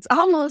was like, it's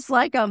almost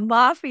like a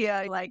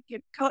mafia, like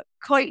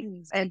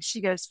curtains. And she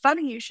goes,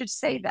 funny you should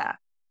say that.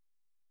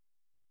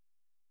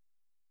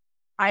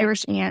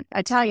 Irish aunt,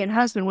 Italian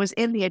husband was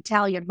in the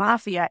Italian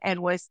mafia and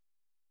was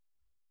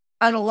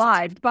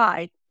unalived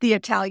by the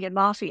Italian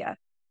mafia.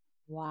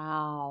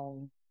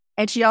 Wow.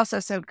 And she also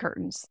sewed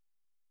curtains.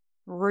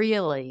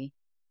 Really?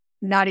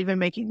 Not even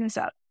making this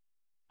up.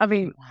 I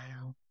mean,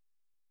 wow.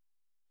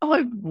 I'm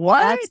like,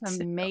 what? That's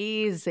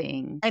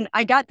amazing. And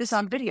I got this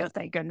on video,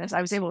 thank goodness.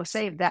 I was able to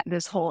save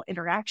this whole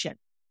interaction.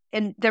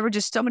 And there were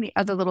just so many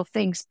other little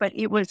things, but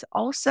it was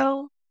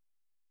also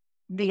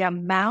the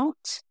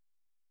amount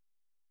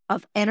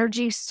of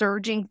energy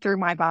surging through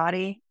my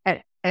body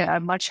at a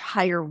much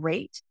higher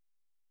rate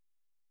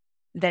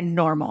than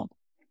normal.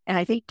 And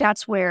I think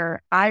that's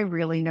where I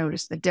really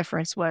noticed the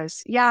difference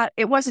was,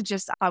 it wasn't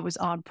just I was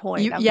on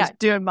point. I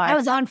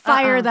was on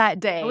fire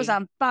that day. I was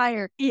on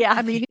fire. Yeah.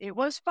 I mean, it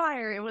was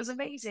fire. It was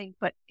amazing.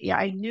 But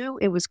I knew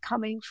it was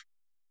coming.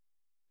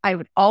 I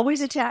would always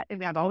attack. I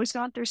mean, I've always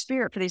gone through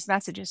spirit for these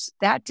messages.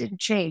 That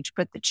didn't change,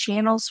 but the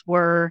channels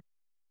were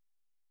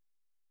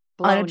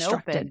blown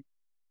unobstructed. Open.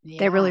 Yeah.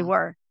 They really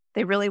were.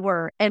 They really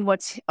were. And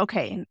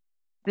and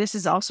this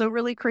is also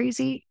really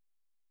crazy.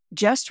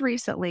 Just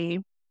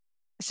recently,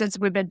 since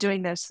we've been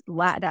doing this,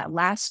 that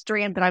last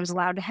strand that I was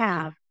allowed to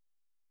have,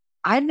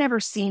 I've never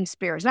seen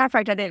spirits. As a matter of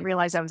fact, I didn't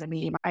realize I was a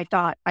medium. I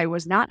thought I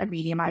was not a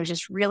medium. I was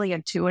just really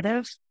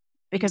intuitive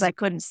because I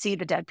couldn't see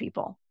the dead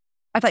people.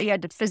 I thought you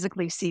had to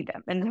physically see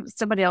them. And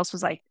somebody else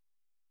was like,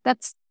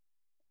 that's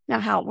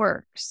not how it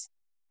works.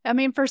 I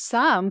mean, for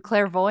some,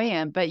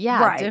 clairvoyant, but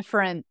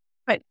different.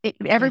 But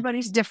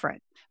everybody's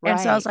different. Right. And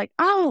so I was like,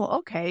 oh,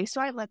 okay.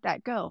 So I let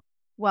that go.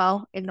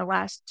 Well, probably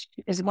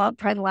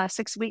the last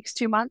 6 weeks,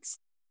 2 months,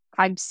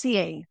 I'm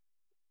seeing,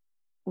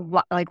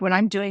 like when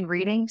I'm doing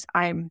readings,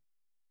 I'm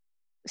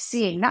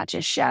seeing not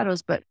just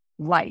shadows, but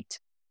light.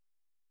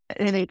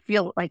 And they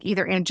feel like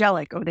either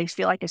angelic or they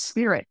feel like a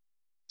spirit,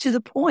 to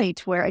the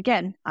point where,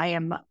 again, I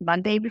am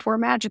Monday before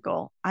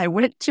magical. I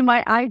went to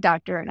my eye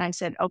doctor and I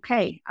said,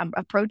 okay, I'm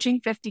approaching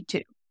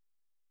 52.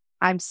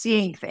 I'm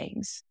seeing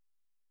things.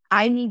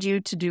 I need you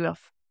to do a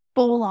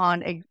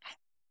full-on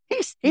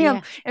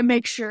exam and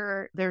make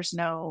sure there's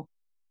no,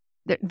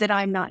 that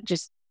I'm not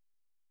just,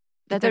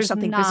 that there's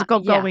something physical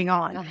going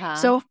on. Uh-huh.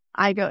 So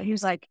I go, he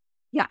was like,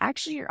 yeah,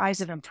 actually your eyes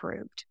have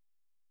improved.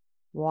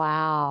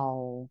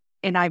 Wow.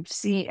 And I've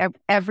seen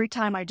every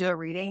time I do a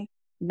reading,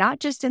 not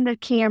just in the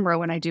camera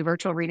when I do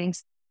virtual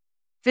readings,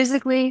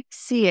 physically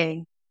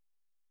seeing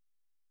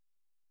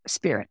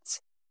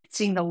spirits,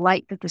 seeing the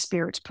light that the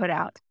spirits put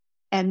out.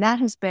 And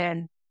that's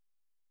been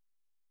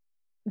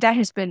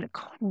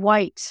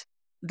quite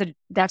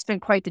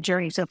the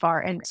journey so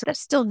far. And so that's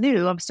still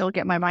new. I'm still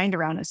getting my mind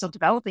around it, still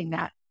developing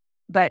that.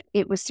 But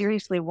it was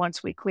seriously,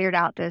 once we cleared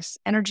out this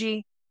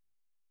energy,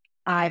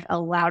 I've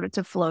allowed it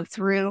to flow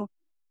through.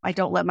 I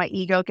don't let my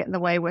ego get in the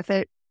way with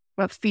it,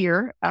 with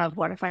fear of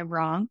what if I'm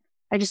wrong.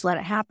 I just let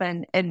it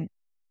happen. And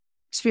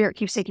spirit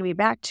keeps taking me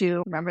back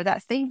to, remember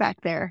that thing back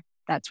there?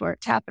 That's where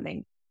it's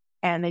happening.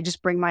 And they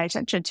just bring my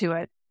attention to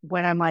it.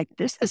 When I'm like,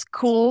 this is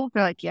cool.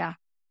 They're like, yeah,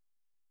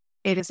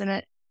 it isn't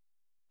it?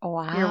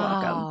 Wow. You're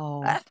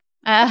welcome.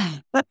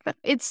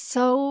 It's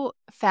so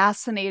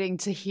fascinating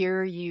to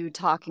hear you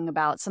talking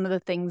about some of the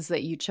things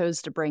that you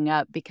chose to bring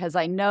up, because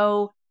I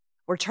know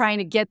we're trying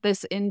to get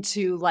this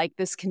into like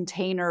this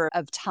container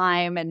of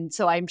time. And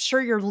so I'm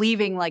sure you're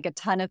leaving like a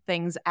ton of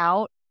things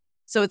out.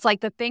 So it's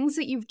like the things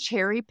that you've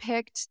cherry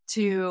picked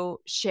to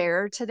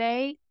share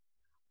today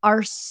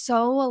are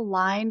so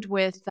aligned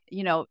with,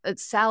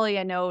 Sally,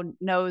 I know,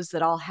 knows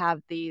that I'll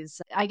have these,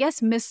 I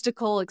guess,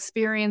 mystical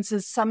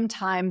experiences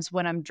sometimes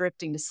when I'm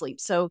drifting to sleep.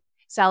 So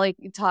Sally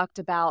talked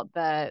about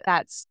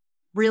that's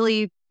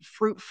really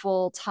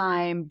fruitful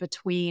time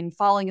between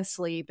falling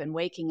asleep and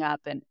waking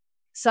up. And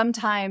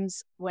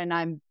sometimes when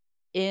I'm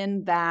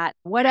in that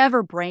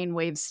whatever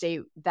brainwave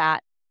state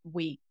that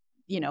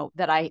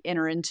that I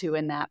enter into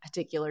in that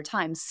particular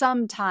time,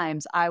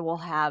 sometimes I will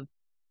have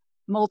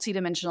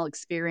multi-dimensional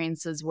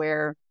experiences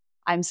where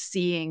I'm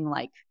seeing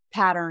like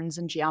patterns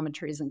and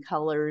geometries and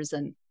colors.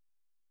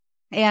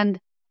 And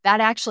that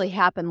actually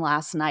happened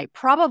last night,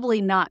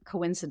 probably not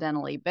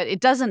coincidentally, but it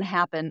doesn't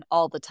happen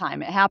all the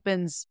time. It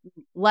happens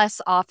less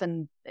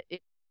often.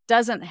 It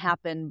doesn't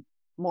happen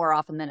more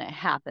often than it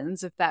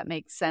happens, if that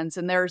makes sense.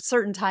 And there are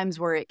certain times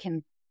where it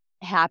can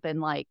happen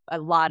like a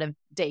lot of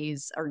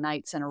days or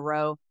nights in a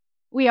row.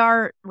 We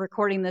are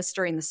recording this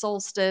during the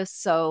solstice,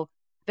 so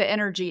the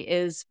energy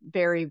is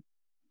very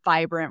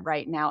vibrant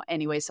right now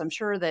anyway. So I'm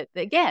sure that,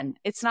 again,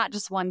 it's not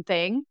just one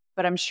thing,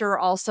 but I'm sure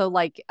also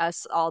like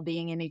us all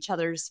being in each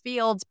other's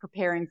fields,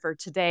 preparing for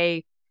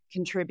today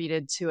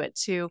contributed to it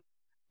too.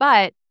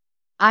 But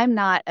I'm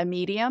not a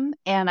medium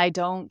and I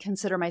don't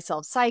consider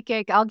myself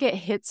psychic. I'll get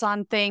hits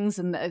on things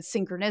and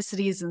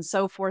synchronicities and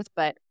so forth,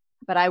 but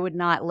I would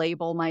not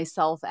label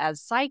myself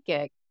as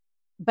psychic.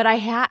 But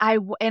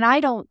I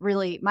don't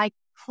really, my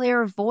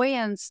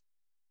clairvoyance,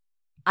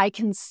 I'll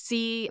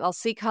see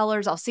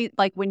colors. I'll see,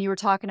 like when you were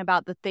talking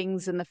about the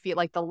things in the field,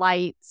 like the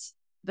lights,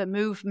 the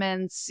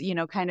movements,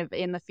 kind of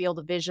in the field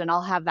of vision,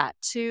 I'll have that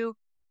too.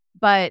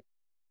 But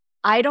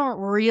I don't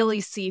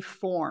really see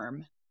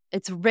form.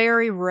 It's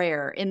very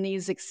rare in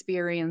these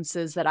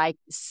experiences that I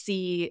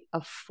see a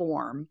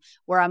form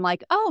where I'm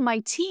like, oh, my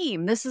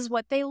team, this is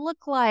what they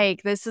look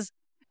like.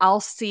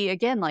 I'll see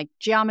again, like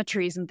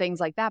geometries and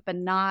things like that, but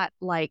not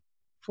like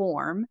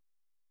form.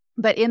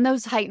 But in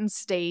those heightened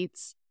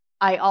states,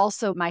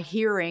 my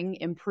hearing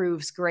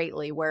improves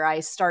greatly, where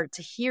I start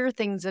to hear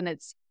things and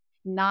it's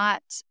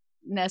not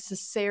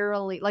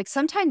necessarily like,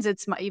 sometimes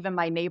it's even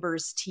my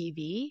neighbor's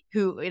TV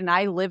and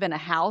I live in a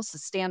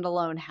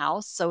standalone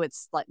house. So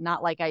it's like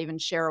not like I even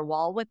share a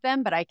wall with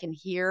them, but I can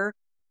hear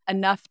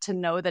enough to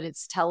know that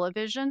it's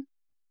television.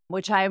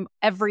 which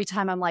every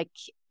time I'm like,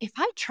 if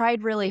I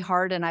tried really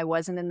hard and I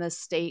wasn't in this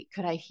state,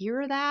 could I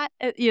hear that?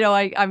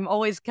 I'm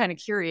always kind of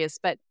curious,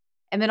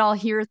 and then I'll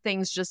hear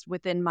things just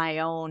within my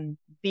own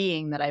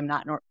being that I'm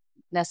not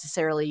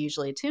necessarily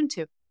usually attuned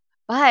to.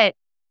 But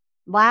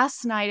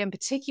last night in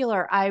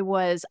particular, I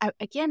was,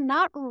 again,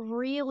 not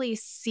really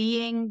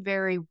seeing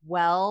very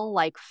well,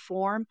 like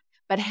form,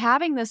 but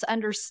having this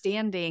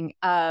understanding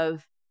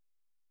of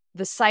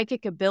the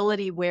psychic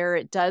ability where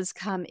it does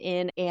come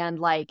in and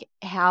like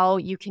how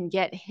you can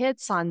get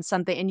hits on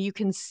something and you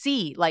can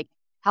see like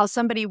how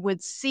somebody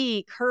would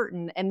see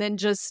curtain and then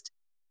just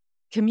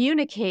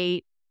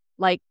communicate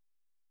like,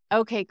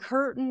 okay,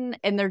 curtain,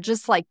 and they're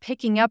just like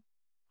picking up.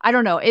 I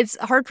don't know. It's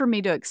hard for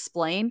me to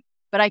explain,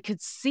 but I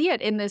could see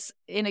it in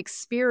an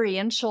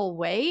experiential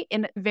way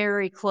and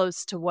very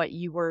close to what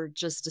you were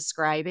just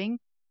describing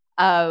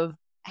of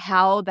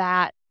how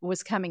that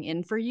was coming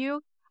in for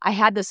you. I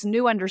had this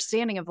new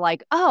understanding of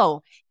like,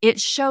 oh,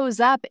 it shows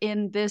up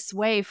in this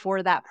way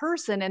for that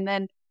person.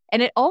 And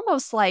it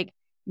almost like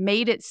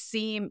made it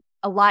seem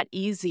a lot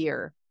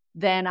easier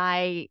than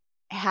I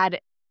had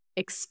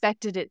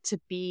expected it to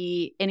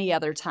be any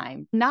other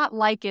time. Not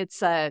like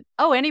it's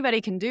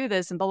anybody can do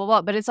this and blah, blah,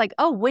 blah. But it's like,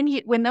 oh,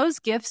 when those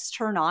gifts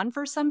turn on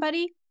for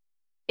somebody,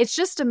 it's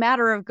just a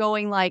matter of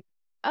going like,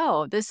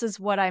 oh, this is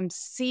what I'm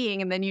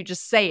seeing. And then you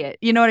just say it,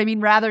 you know what I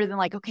mean? Rather than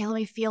like, okay, let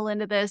me feel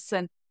into this.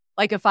 And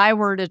like if I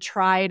were to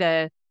try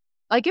to,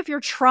 like if you're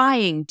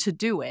trying to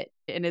do it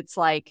and it's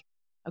like,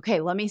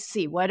 okay, let me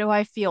see, what do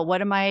I feel?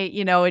 What am I,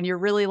 and you're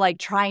really like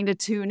trying to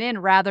tune in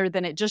rather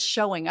than it just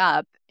showing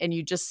up and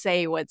you just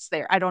say what's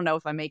there. I don't know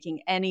if I'm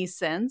making any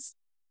sense,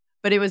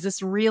 but it was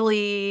this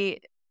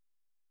really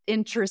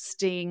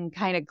interesting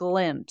kind of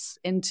glimpse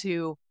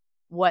into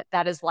what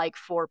that is like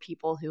for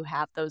people who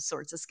have those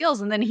sorts of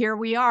skills. And then here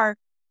we are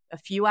a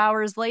few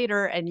hours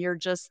later and you're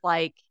just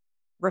like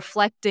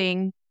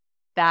reflecting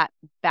that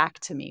back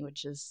to me,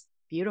 which is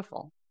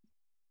beautiful.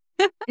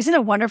 Isn't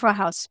it wonderful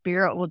how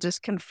spirit will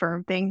just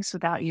confirm things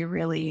without you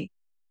really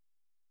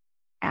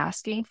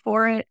asking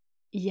for it?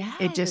 Yeah,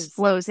 it just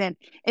flows in.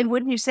 And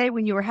wouldn't you say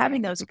when you were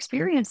having those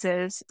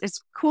experiences,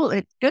 it's cool.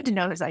 It's good to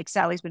know that like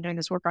Sally's been doing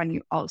this work on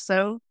you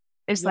also.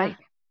 It's like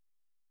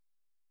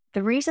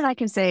the reason I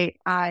can say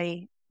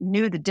I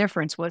knew the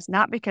difference was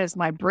not because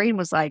my brain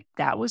was like,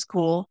 that was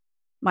cool.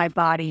 My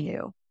body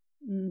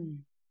knew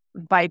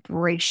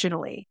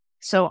vibrationally.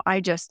 So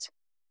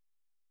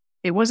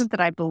it wasn't that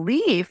I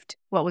believed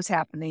what was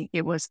happening.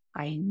 It was,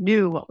 I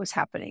knew what was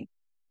happening.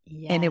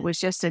 Yeah. And it was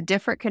just a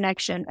different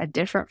connection, a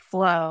different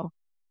flow.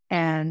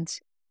 And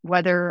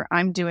whether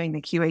I'm doing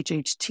the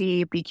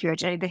QHHT,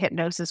 BQHA, the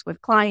hypnosis with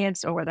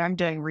clients, or whether I'm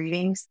doing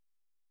readings,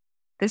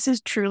 this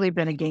has truly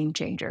been a game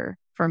changer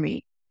for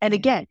me. And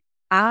again,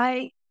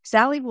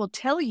 Sally will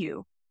tell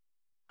you,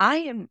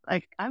 I'm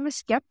a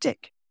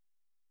skeptic.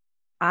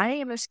 I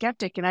am a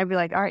skeptic. And I'd be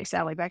like, all right,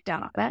 Sally, back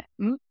down on that.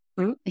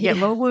 Yeah,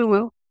 little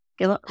woo-woo.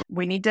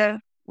 We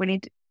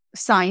need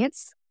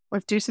science.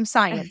 Let's do some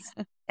science.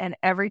 And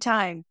every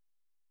time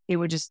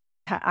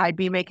I'd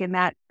be making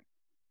that,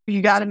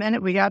 you got a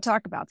minute? We got to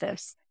talk about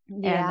this.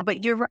 Yeah.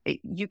 But you're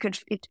right. You could,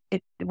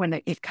 when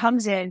it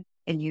comes in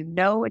and you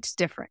know it's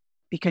different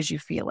because you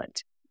feel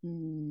it.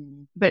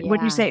 But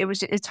when you say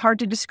it's hard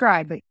to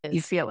describe, but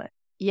you feel it.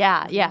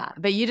 Yeah. Yeah.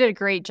 But you did a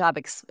great job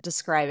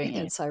describing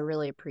it. So I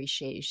really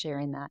appreciate you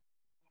sharing that.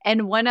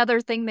 And one other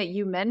thing that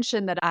you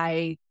mentioned that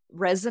I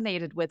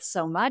resonated with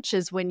so much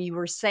is when you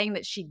were saying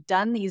that she'd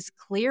done these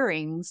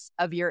clearings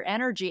of your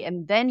energy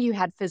and then you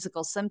had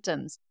physical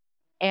symptoms.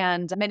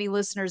 And many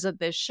listeners of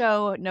this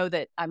show know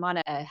that I'm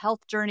on a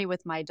health journey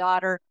with my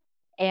daughter,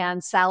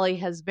 and Sally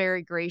has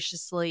very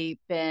graciously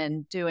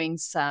been doing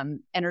some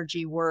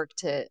energy work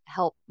to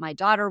help my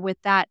daughter with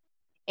that.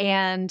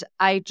 And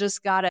I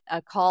just got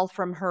a call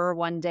from her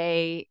one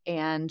day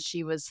and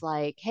she was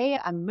like, hey,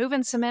 I'm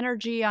moving some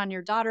energy on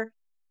your daughter.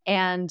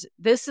 And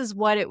this is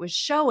what it was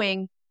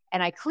showing.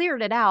 And I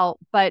cleared it out,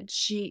 but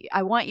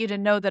I want you to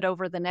know that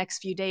over the next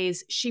few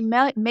days, she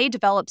may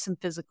develop some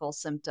physical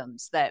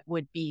symptoms that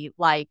would be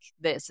like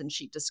this. And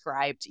she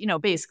described,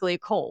 basically a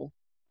cold.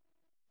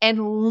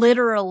 And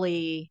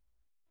literally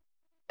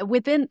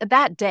within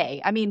that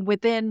day,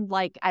 within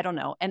like, I don't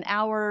know, an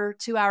hour,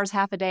 2 hours,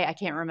 half a day, I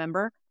can't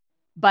remember.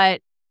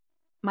 But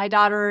my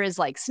daughter is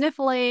like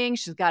sniffling.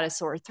 She's got a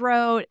sore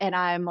throat. And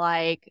I'm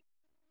like,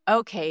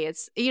 okay,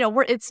 it's,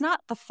 it's not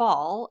the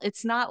fall.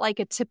 It's not like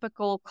a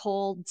typical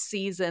cold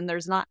season.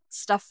 There's not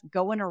stuff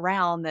going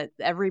around that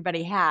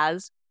everybody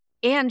has.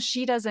 And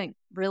she doesn't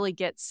really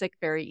get sick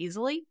very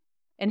easily.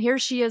 And here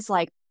she is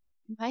like,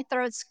 my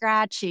throat's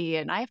scratchy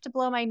and I have to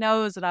blow my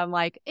nose. And I'm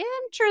like,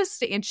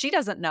 interesting. And she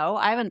doesn't know.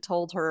 I haven't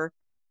told her,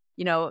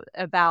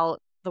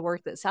 about the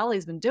work that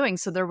Sally's been doing.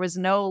 So there was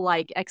no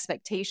like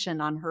expectation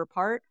on her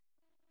part.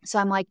 So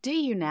I'm like, do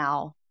you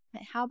now?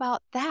 How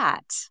about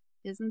that?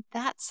 Isn't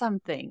that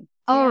something?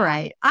 All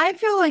right. I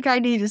feel like I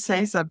need to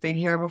say something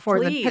here before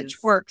the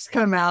pitchforks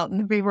come out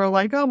and people are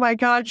like, oh my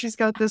God, she's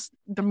got this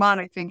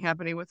demonic thing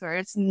happening with her.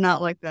 It's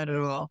not like that at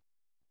all.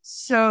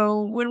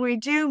 So when we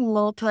do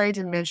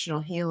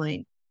multi-dimensional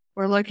healing,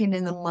 we're looking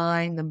in the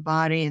mind, the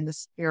body, and the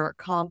spirit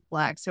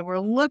complex, and we're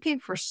looking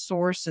for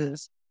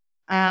sources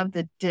of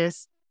the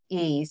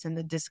dis-ease and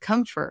the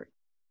discomfort.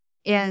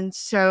 And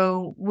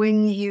so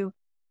when you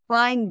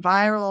find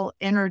viral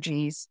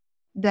energies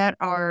that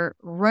are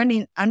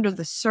running under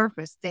the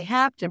surface, they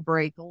have to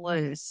break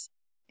loose.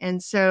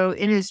 And so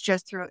it is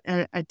just through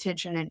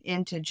attention and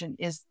intention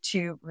is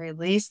to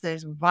release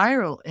those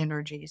viral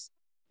energies.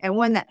 And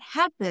when that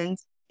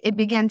happens, it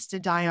begins to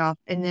die off.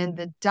 And then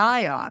the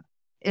die off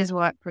is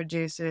what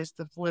produces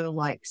the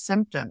flu-like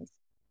symptoms.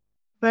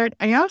 But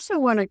I also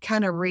want to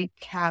kind of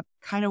recap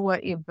kind of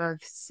what you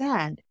both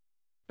said.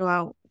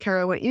 Well,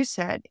 Kara, what you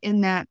said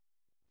in that,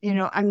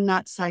 I'm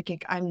not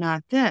psychic, I'm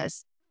not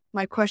this.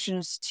 My question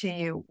is to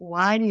you,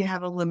 why do you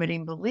have a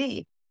limiting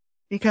belief?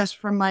 Because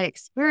from my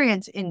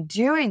experience in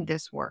doing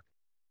this work,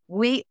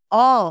 we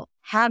all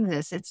have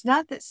this. It's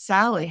not that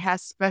Sally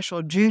has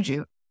special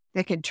juju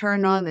that can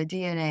turn on the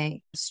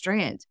DNA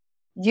strands.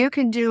 You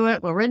can do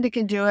it. Lorenda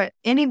can do it.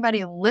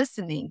 Anybody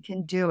listening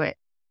can do it.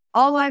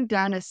 All I've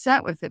done is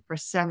sat with it for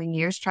 7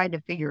 years, trying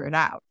to figure it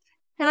out.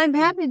 And I'm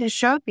happy to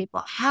show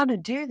people how to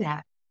do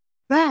that.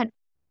 But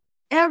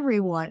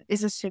everyone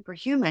is a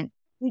superhuman.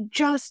 We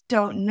just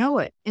don't know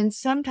it. And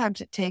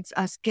sometimes it takes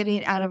us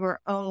getting out of our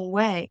own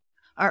way,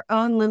 our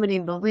own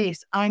limiting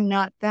beliefs. I'm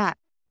not that.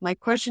 My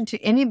question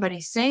to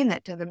anybody saying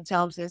that to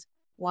themselves is,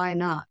 why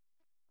not?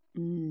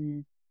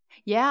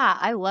 Yeah,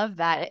 I love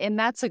that. And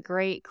that's a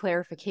great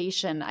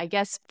clarification. I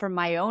guess from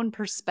my own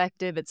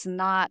perspective, it's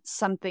not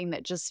something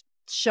that just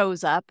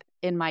shows up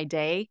in my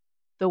day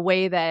the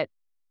way that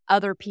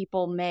other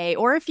people may,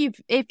 or if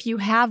you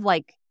have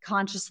like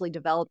consciously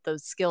developed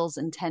those skills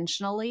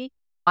intentionally.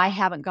 I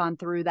haven't gone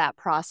through that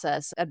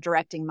process of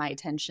directing my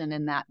attention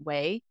in that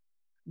way.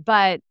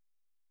 But,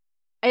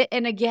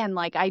 and again,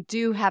 like I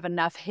do have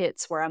enough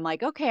hits where I'm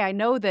like, okay, I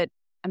know that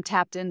I'm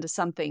tapped into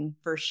something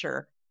for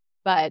sure.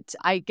 But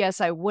I guess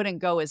I wouldn't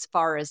go as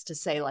far as to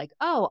say like,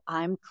 oh,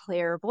 I'm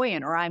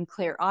clairvoyant or I'm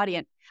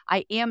clairaudient.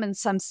 I am in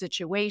some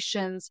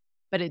situations,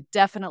 but it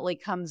definitely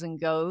comes and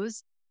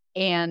goes,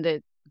 and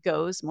it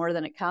goes more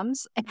than it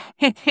comes.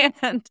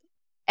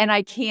 and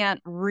I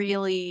can't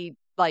really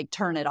like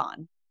turn it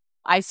on.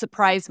 I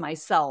surprise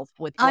myself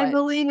with what, I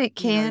believe it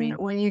can you know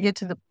when you get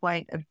to the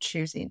point of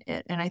choosing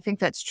it. And I think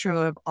that's true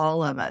of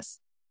all of us.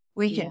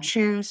 We can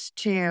choose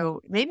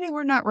to, maybe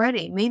we're not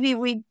ready. Maybe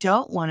we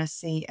don't want to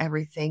see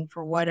everything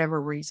for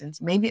whatever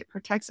reasons. Maybe it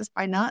protects us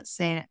by not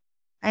saying it.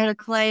 I had a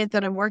client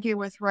that I'm working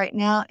with right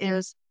now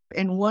is,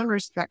 in one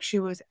respect, she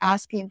was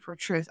asking for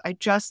truth. I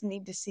just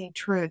need to see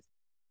truth.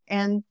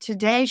 And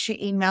today she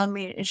emailed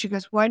me and she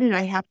goes, why did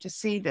I have to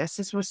see this?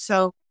 This was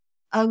so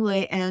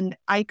ugly. And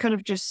I could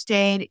have just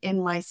stayed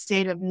in my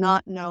state of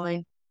not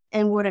knowing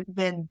and would have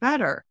been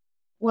better.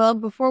 Well,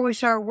 before we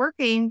started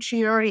working,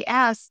 she already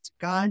asked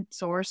God,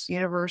 source,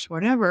 universe,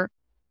 whatever,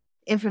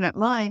 infinite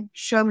mind,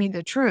 show me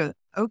the truth.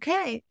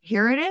 Okay,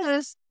 here it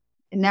is.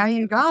 And now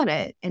you got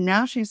it. And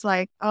now she's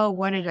like, oh,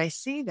 when did I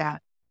see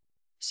that?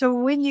 So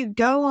when you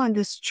go on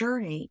this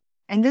journey,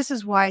 and this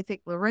is why I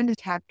think Lorenda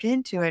tapped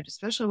into it,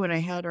 especially when I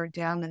held her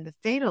down in the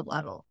theta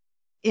level,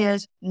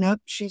 is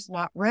nope, she's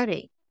not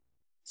ready.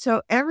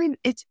 So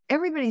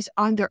everybody's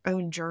on their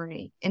own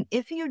journey. And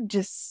if you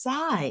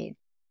decide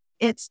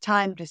it's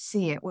time to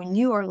see it, when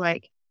you are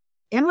like,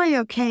 am I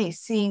okay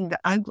seeing the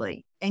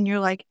ugly? And you're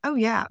like, oh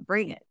yeah,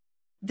 bring it.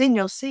 Then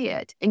you'll see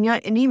it. And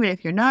even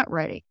if you're not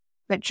ready,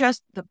 but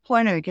just the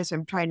point I guess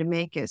I'm trying to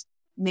make is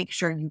make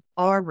sure you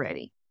are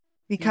ready.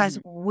 Because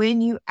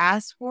when you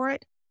ask for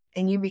it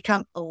and you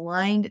become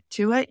aligned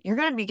to it, you're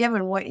going to be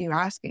given what you're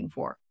asking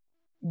for,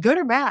 good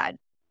or bad,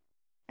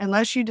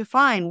 unless you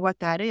define what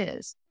that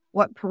is,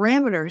 what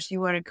parameters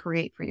you want to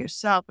create for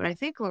yourself. And I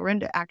think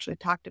Lorenda actually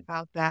talked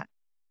about that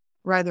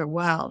rather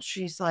well.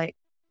 She's like,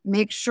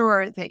 make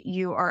sure that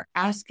you are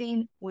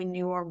asking when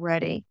you are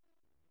ready.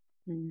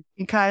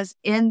 Because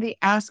in the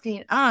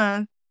asking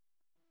of,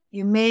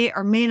 you may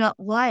or may not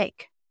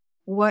like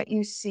what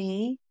you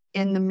see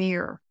in the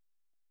mirror.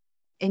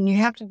 And you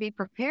have to be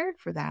prepared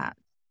for that.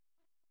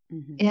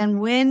 And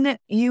when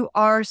you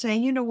are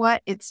saying, you know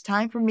what, it's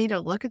time for me to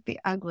look at the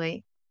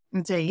ugly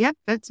and say, yep,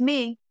 that's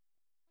me.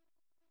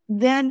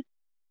 Then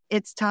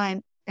it's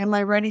time. Am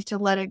I ready to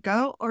let it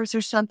go? Or is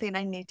there something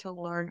I need to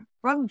learn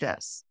from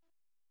this?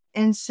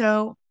 And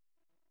so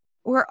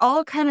we're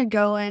all kind of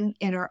going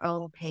in our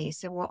own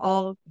pace, and we'll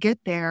all get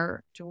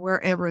there to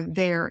wherever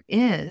there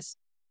is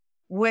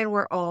when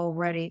we're all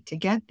ready to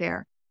get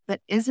there.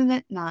 But isn't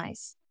it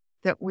nice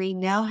that we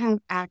now have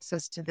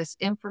access to this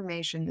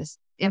information, this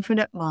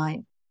infinite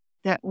mind,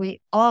 that we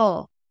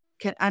all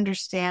can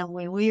understand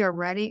when we are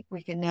ready,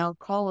 we can now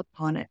call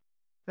upon it.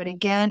 But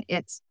again,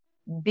 it's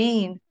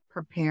being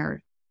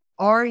prepared.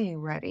 Are you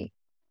ready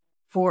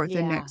for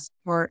the next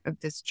part of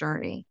this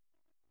journey?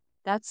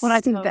 That's I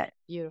think that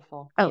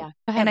beautiful. Oh, yeah. Go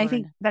ahead, and I Lorenda.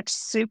 think that's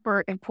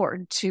super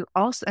important to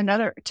also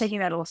taking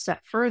that a little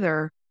step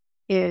further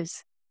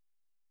is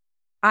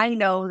I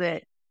know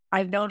that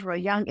I've known from a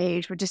young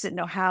age, but just didn't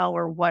know how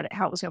it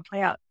was going to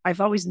play out.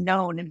 I've always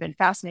known and been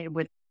fascinated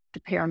with the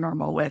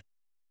paranormal, with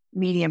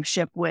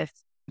mediumship, with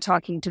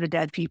talking to the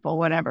dead people,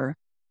 whatever.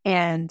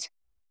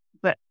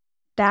 But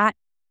that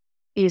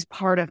is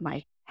part of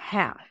my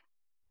path.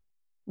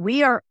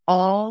 We are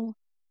all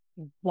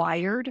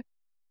wired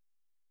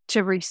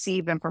to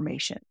receive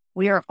information.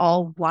 We are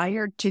all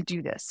wired to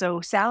do this.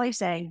 So Sally's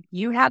saying,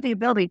 you have the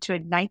ability to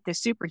ignite the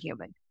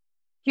superhuman.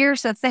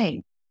 Here's the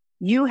thing.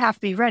 You have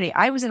to be ready.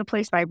 I was in a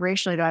place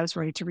vibrationally that I was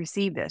ready to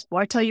receive this.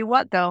 Well, I tell you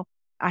what, though,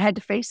 I had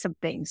to face some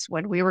things.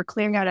 When we were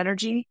clearing out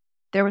energy,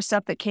 there was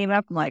stuff that came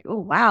up. I'm like, oh,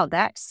 wow,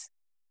 that's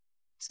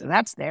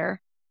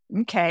there.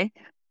 Okay.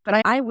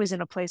 But I was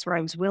in a place where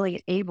I was willing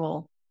and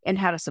able and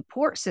had a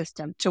support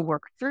system to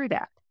work through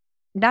that.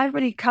 Not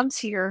everybody comes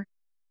here,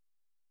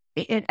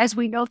 as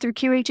we know through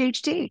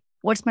QHHT.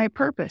 What's my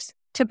purpose?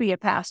 To be a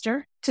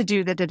pastor, to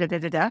do to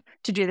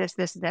do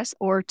this,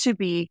 or to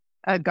be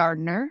a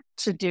gardener,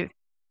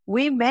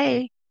 we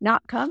may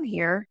not come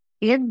here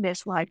in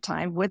this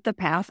lifetime with the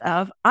path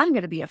of, I'm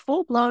going to be a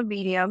full-blown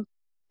medium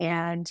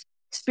and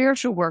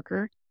spiritual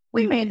worker.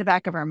 We may in the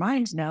back of our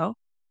minds know,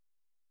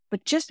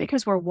 but just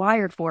because we're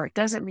wired for it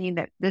doesn't mean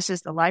that this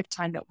is the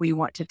lifetime that we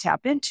want to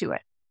tap into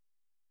it.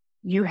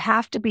 You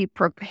have to be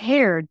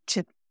prepared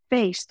to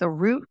face the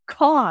root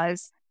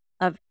cause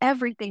of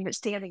everything that's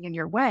standing in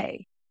your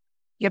way.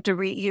 You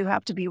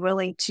have to be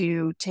willing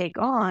to take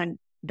on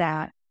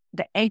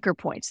the anchor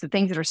points, the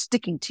things that are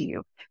sticking to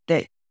you,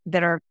 that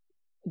are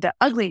the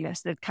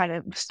ugliness that kind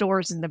of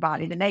stores in the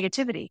body, the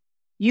negativity.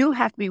 You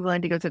have to be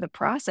willing to go through the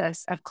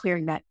process of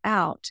clearing that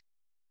out.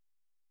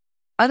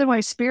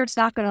 Otherwise, Spirit's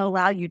not going to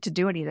allow you to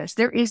do any of this.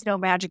 There is no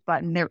magic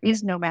button. There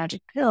is no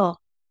magic pill.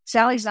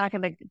 Sally's not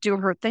going to do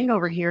her thing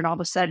over here and all of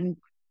a sudden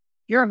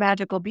you're a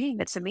magical being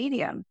that's a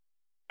medium.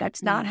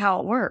 That's not how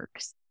it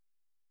works.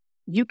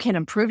 You can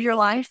improve your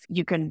life.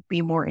 You can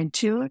be more in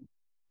tune,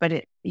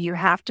 but you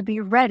have to be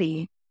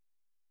ready.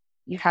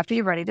 You have to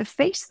be ready to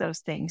face those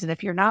things. And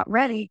if you're not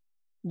ready,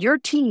 your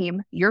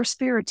team, your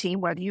spirit team,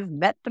 whether you've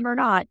met them or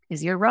not,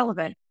 is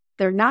irrelevant.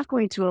 They're not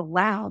going to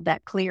allow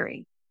that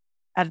clearing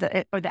of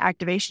the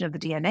activation of the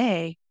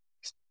DNA,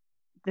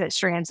 the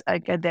strands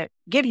that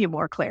give you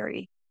more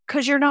clarity,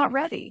 because you're not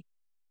ready.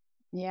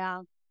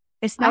 Yeah.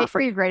 It's not for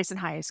your greatest and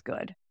highest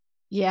good.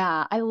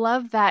 Yeah, I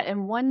love that.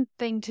 And one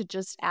thing to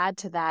just add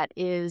to that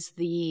is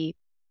the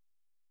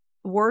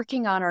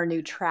working on our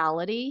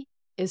neutrality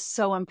is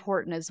so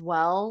important as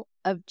well,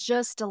 of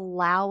just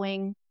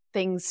allowing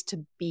things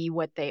to be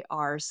what they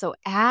are. So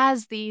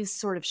as these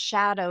sort of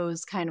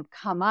shadows kind of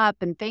come up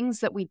and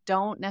things that we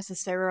don't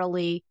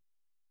necessarily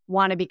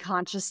want to be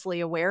consciously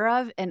aware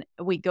of, and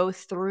we go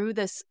through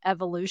this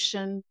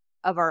evolution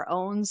of our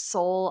own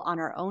soul on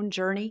our own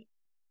journey,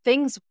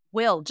 things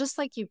will, just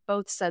like you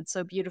both said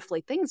so beautifully,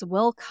 things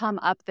will come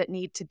up that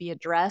need to be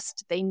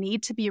addressed. They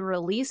need to be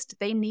released.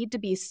 They need to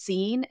be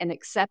seen and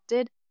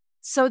accepted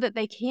so that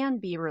they can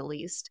be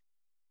released.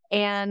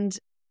 And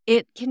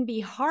it can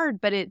be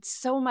hard, but it's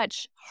so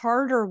much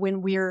harder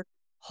when we're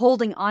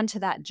holding on to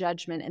that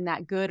judgment and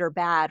that good or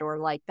bad, or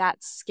like,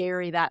 that's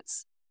scary,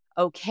 that's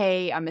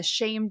okay, I'm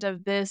ashamed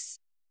of this,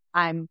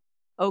 I'm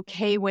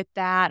okay with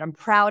that, I'm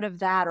proud of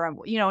that, or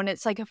and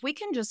it's like, if we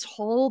can just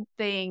hold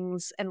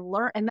things and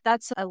learn, and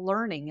that's a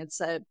learning,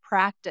 it's a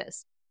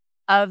practice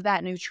of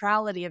that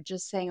neutrality of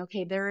just saying,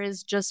 okay, there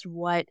is just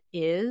what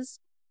is.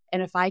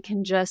 And if I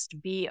can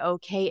just be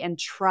okay and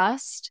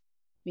trust,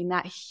 I mean,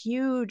 that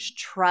huge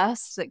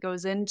trust that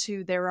goes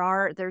into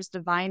there's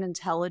divine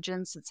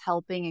intelligence that's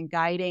helping and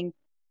guiding,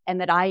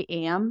 and that I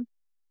am,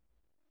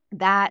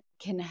 that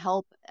can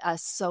help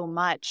us so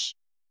much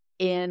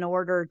in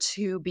order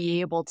to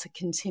be able to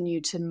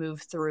continue to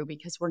move through,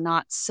 because we're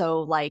not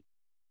so like,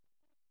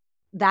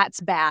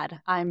 that's bad,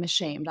 I'm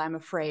ashamed, I'm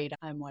afraid,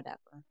 I'm whatever.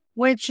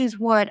 Which is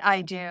what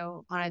I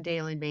do on a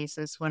daily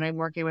basis when I'm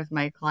working with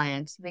my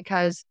clients,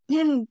 because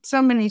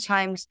so many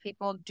times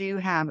people do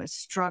have a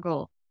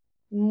struggle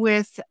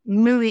with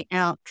moving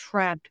out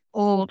trapped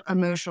old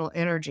emotional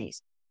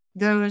energies,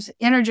 those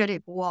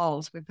energetic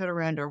walls we put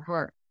around our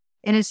heart.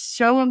 It is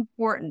so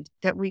important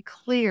that we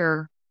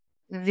clear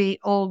the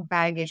old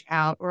baggage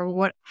out,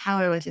 or how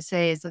I like to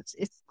say is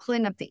it's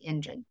clean up the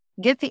engine.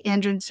 Get the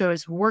engine so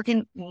it's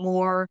working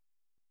more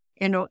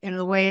in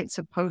the way it's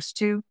supposed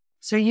to,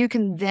 so you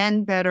can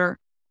then better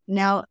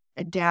now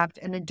adapt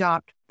and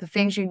adopt the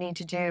things you need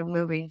to do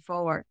moving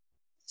forward.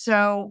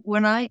 So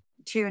when I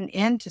tune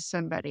into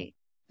somebody,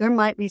 there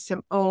might be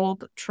some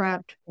old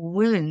trapped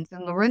wounds,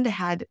 and Lorenda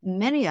had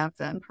many of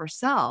them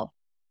herself,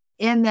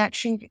 in that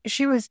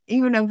she was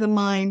even of the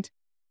mind,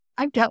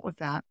 I've dealt with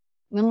that.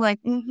 And I'm like,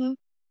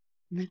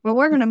 well,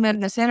 we're going to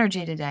mend this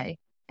energy today.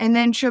 And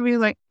then she'll be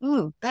like,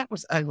 ooh, that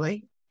was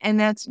ugly. And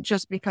that's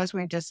just because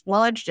we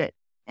dislodged it.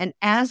 And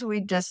as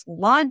we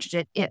dislodged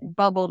it, it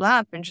bubbled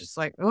up and just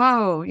like,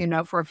 whoa,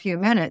 for a few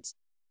minutes.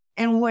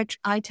 And which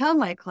I tell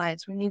my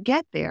clients, when you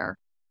get there,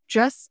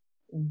 just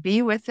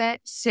be with it,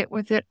 sit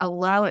with it,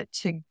 allow it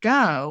to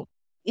go.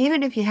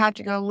 Even if you have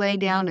to go lay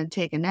down and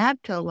take a nap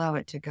to allow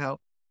it to go,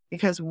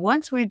 Because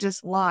once we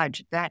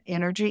dislodge that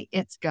energy,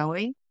 it's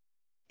going.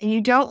 And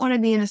you don't want to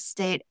be in a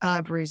state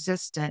of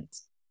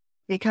resistance,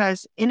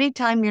 because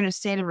anytime you're in a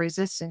state of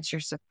resistance,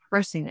 you're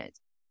suppressing it.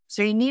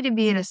 So you need to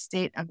be in a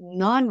state of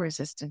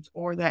non-resistance,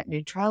 or that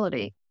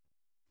neutrality,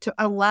 to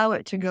allow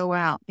it to go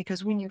out.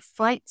 Because when you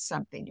fight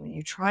something, when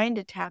you're trying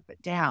to tap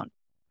it down,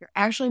 you're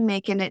actually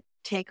making it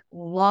take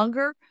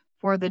longer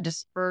for the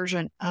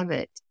dispersion of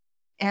it.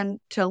 And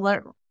to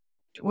let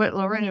what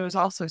Lorenda was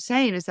also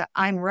saying is that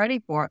I'm ready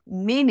for it,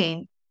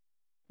 meaning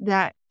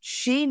that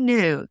she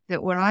knew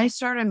that when I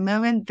started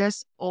moving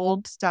this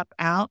old stuff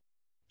out,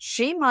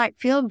 she might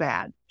feel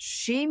bad.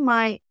 She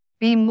might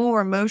be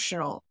more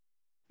emotional,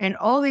 and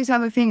all these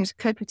other things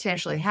could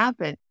potentially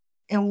happen.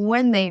 And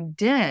when they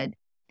did,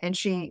 and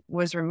she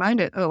was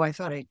reminded, oh, I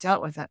thought I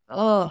dealt with that.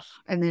 Oh,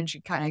 and then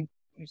she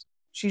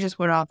just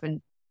went off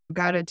and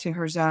got into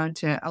her zone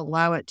to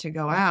allow it to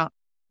go out.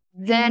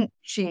 Then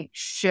she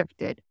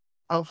shifted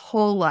a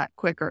whole lot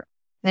quicker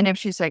than if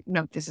she's like,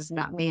 no, this is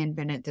not me, and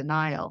been in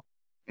denial.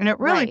 And it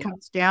really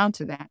comes down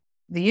to that.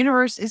 The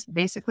universe is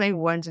basically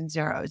ones and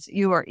zeros.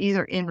 You are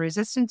either in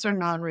resistance or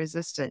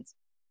non-resistance.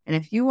 And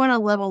if you want to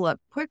level up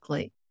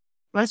quickly,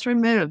 let's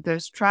remove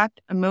those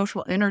trapped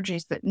emotional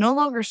energies that no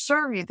longer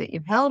serve you, that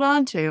you've held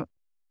on to,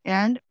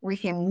 and we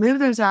can move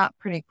those out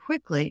pretty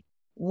quickly.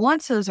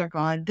 Once those are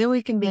gone, then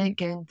we can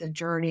begin the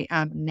journey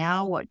of,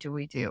 now what do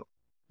we do?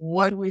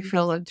 What do we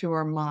fill into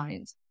our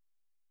minds?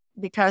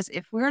 Because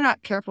if we're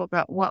not careful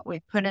about what we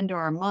put into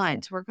our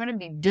minds, we're going to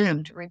be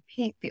doomed to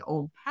repeat the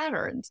old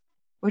patterns,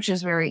 which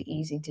is very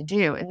easy to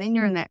do. And then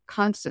you're in that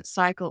constant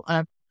cycle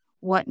of,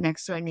 what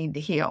next do I need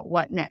to heal?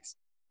 What next?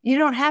 You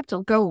don't have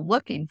to go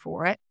looking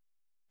for it.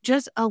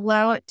 Just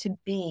allow it to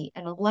be,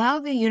 and allow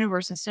the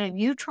universe, instead of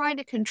you trying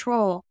to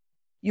control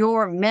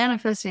your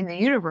manifesting the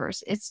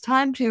universe, it's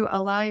time to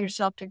allow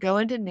yourself to go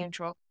into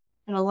neutral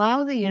and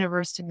allow the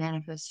universe to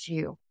manifest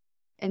you.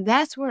 And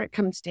that's where it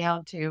comes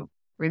down to.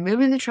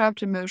 Removing the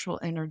trapped emotional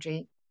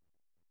energy,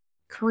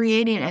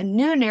 creating a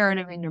new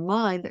narrative in your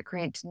mind that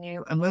creates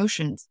new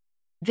emotions,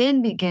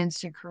 then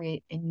begins to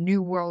create a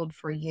new world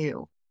for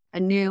you, a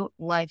new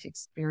life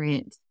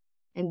experience.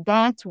 And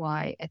that's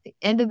why, at the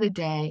end of the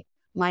day,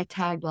 my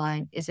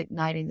tagline is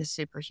igniting the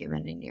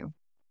superhuman in you.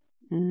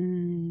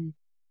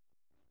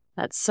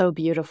 That's so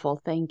beautiful.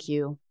 Thank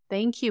you.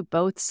 Thank you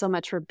both so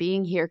much for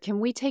being here. Can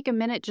we take a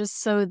minute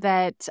just so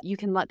that you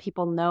can let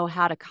people know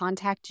how to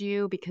contact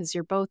you? Because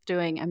you're both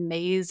doing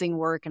amazing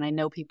work, and I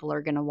know people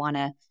are going to want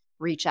to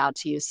reach out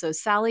to you. So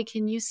Sally,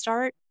 can you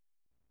start?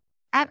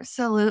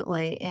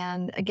 Absolutely.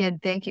 And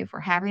again, thank you for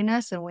having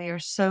us. And we are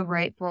so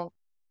grateful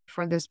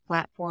for this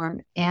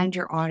platform and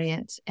your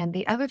audience. And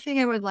the other thing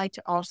I would like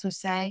to also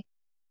say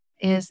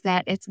is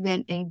that it's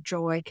been a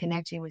joy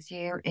connecting with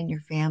you and your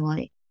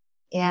family.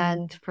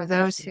 And for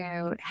those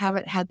who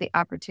haven't had the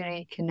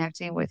opportunity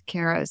connecting with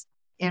Kara's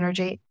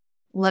energy,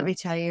 let me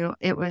tell you,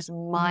 it was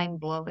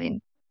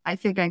mind-blowing. I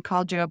think I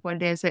called you up one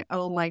day and said,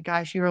 oh my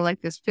gosh, you are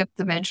like this fifth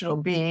dimensional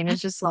being.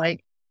 It's just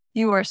like,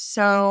 you are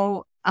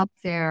so up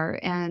there,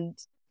 and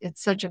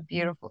it's such a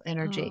beautiful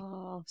energy.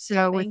 Oh,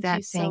 so with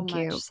that, so thank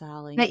you. Much,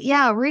 Sally. But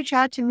yeah, reach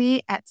out to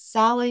me at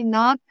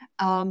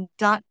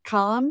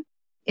SallyKnopp.com.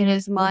 It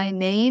is my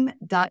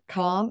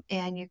name.com,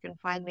 and you can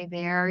find me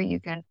there. You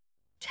can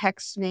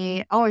text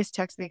me, always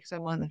text me, because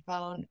I'm on the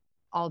phone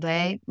all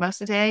day,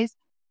 most of the days.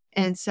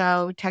 And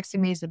so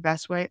texting me is the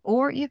best way.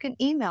 Or you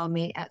can email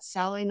me at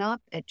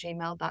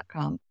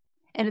SallyKnopp@gmail.com.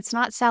 And it's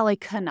not Sally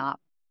Knopp,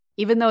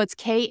 even though it's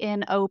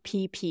Knopp.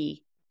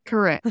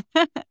 Correct.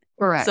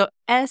 Correct. So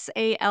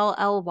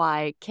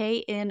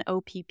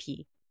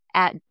SallyKnopp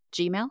at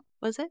Gmail,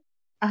 was it?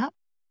 Uh-huh.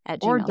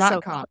 At Or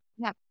Gmail. .com.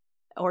 Yeah.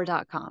 Or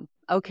 .com.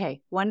 Okay,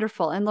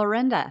 wonderful. And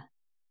Lorenda?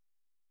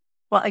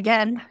 Well,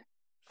 again,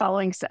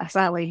 following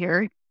Sally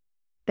here,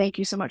 thank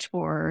you so much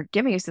for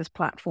giving us this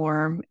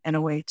platform and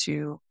a way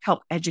to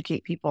help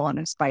educate people and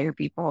inspire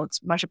people.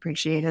 It's much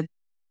appreciated.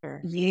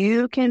 Sure.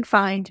 You can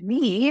find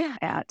me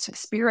at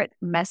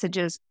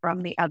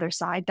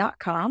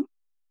spiritmessagesfromtheotherside.com,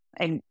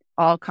 and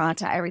all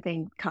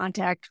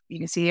contact. You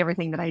can see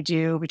everything that I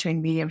do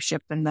between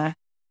mediumship and the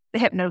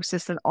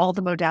hypnosis, and all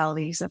the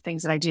modalities of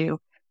things that I do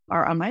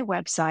are on my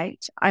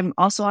website. I'm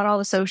also on all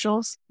the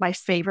socials. My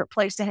favorite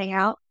place to hang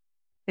out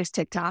is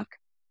TikTok.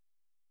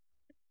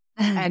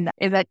 And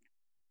that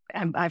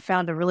I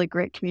found a really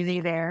great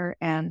community there,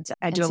 and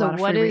I do a lot of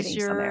free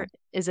readings on there.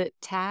 Is it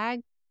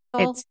tag?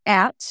 It's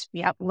at,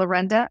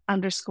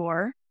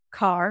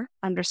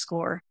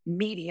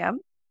 Lorenda_Carr_medium.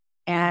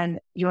 And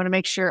you want to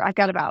make sure, I've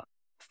got about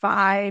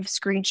 5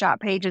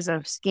 screenshot pages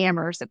of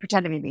scammers that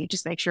pretend to be me.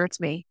 Just make sure it's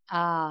me.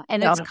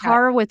 And it's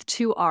Carr with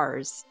 2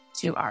 R's.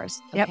 2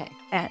 R's. Okay. Yep.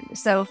 And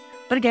so,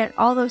 but again,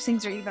 all those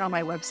things are even on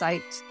my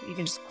website. You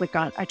can just click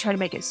on, I try to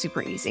make it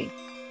super easy.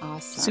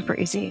 Awesome. Super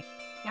easy.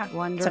 Yeah.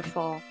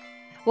 Wonderful.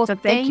 Well,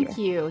 thank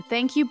you.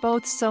 Thank you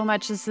both so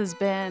much. This has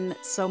been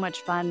so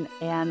much fun,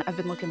 and I've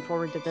been looking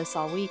forward to this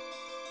all week.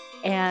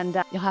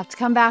 And you'll have to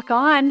come back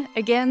on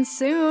again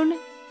soon.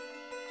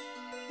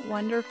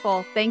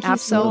 Wonderful. Thank you so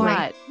Absolutely.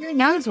 much. Who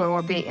knows where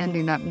we'll be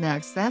ending up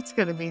next? That's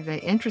going to be the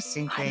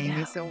interesting thing.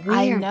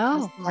 I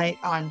know. Like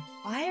on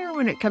fire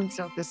when it comes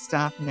to this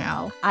stuff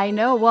now. I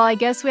know. Well, I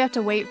guess we have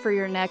to wait for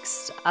your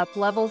next up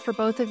level for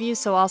both of you.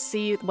 So I'll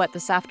see you,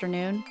 this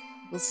afternoon?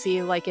 We'll see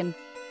you like in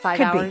 5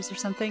 hours or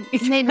something.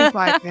 Maybe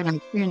 5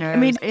 minutes, you know. I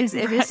mean, if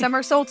it's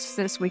summer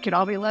solstice, we could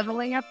all be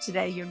leveling up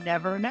today. You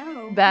never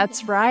know.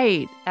 That's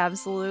right.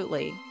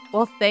 Absolutely.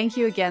 Well, thank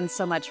you again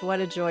so much. What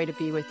a joy to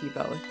be with you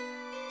both.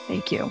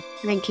 Thank you.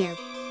 Thank you.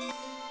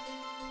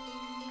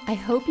 I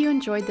hope you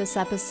enjoyed this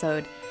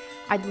episode.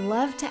 I'd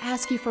love to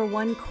ask you for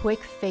one quick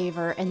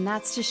favor, and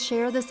that's to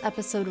share this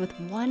episode with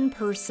one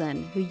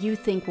person who you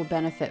think will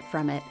benefit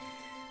from it.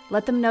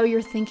 Let them know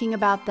you're thinking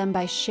about them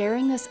by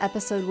sharing this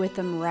episode with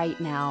them right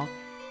now.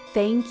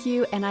 Thank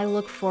you, and I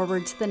look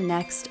forward to the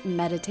next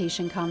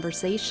meditation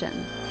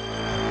conversation.